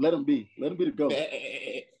 Let him be. Let him be the GOAT.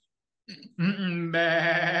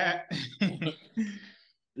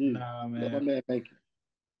 Nah, man. Let my man thank you.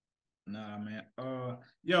 Nah, man.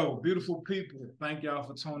 Yo, beautiful people. Thank y'all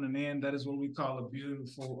for tuning in. That is what we call a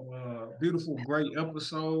beautiful, great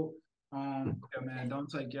episode. Yeah, man, don't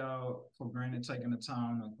take y'all for granted taking the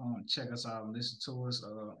time to check us out and listen to us.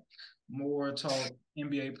 More talk,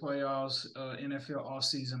 NBA playoffs, NFL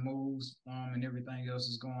off-season moves, and everything else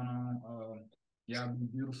is going on. Y'all be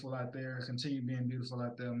beautiful out there. Continue being beautiful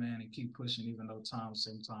out there, man, and keep pushing even though times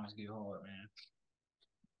sometimes get hard, man.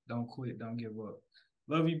 Don't quit. Don't give up.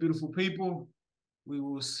 Love you, beautiful people. We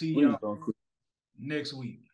will see y'all next week.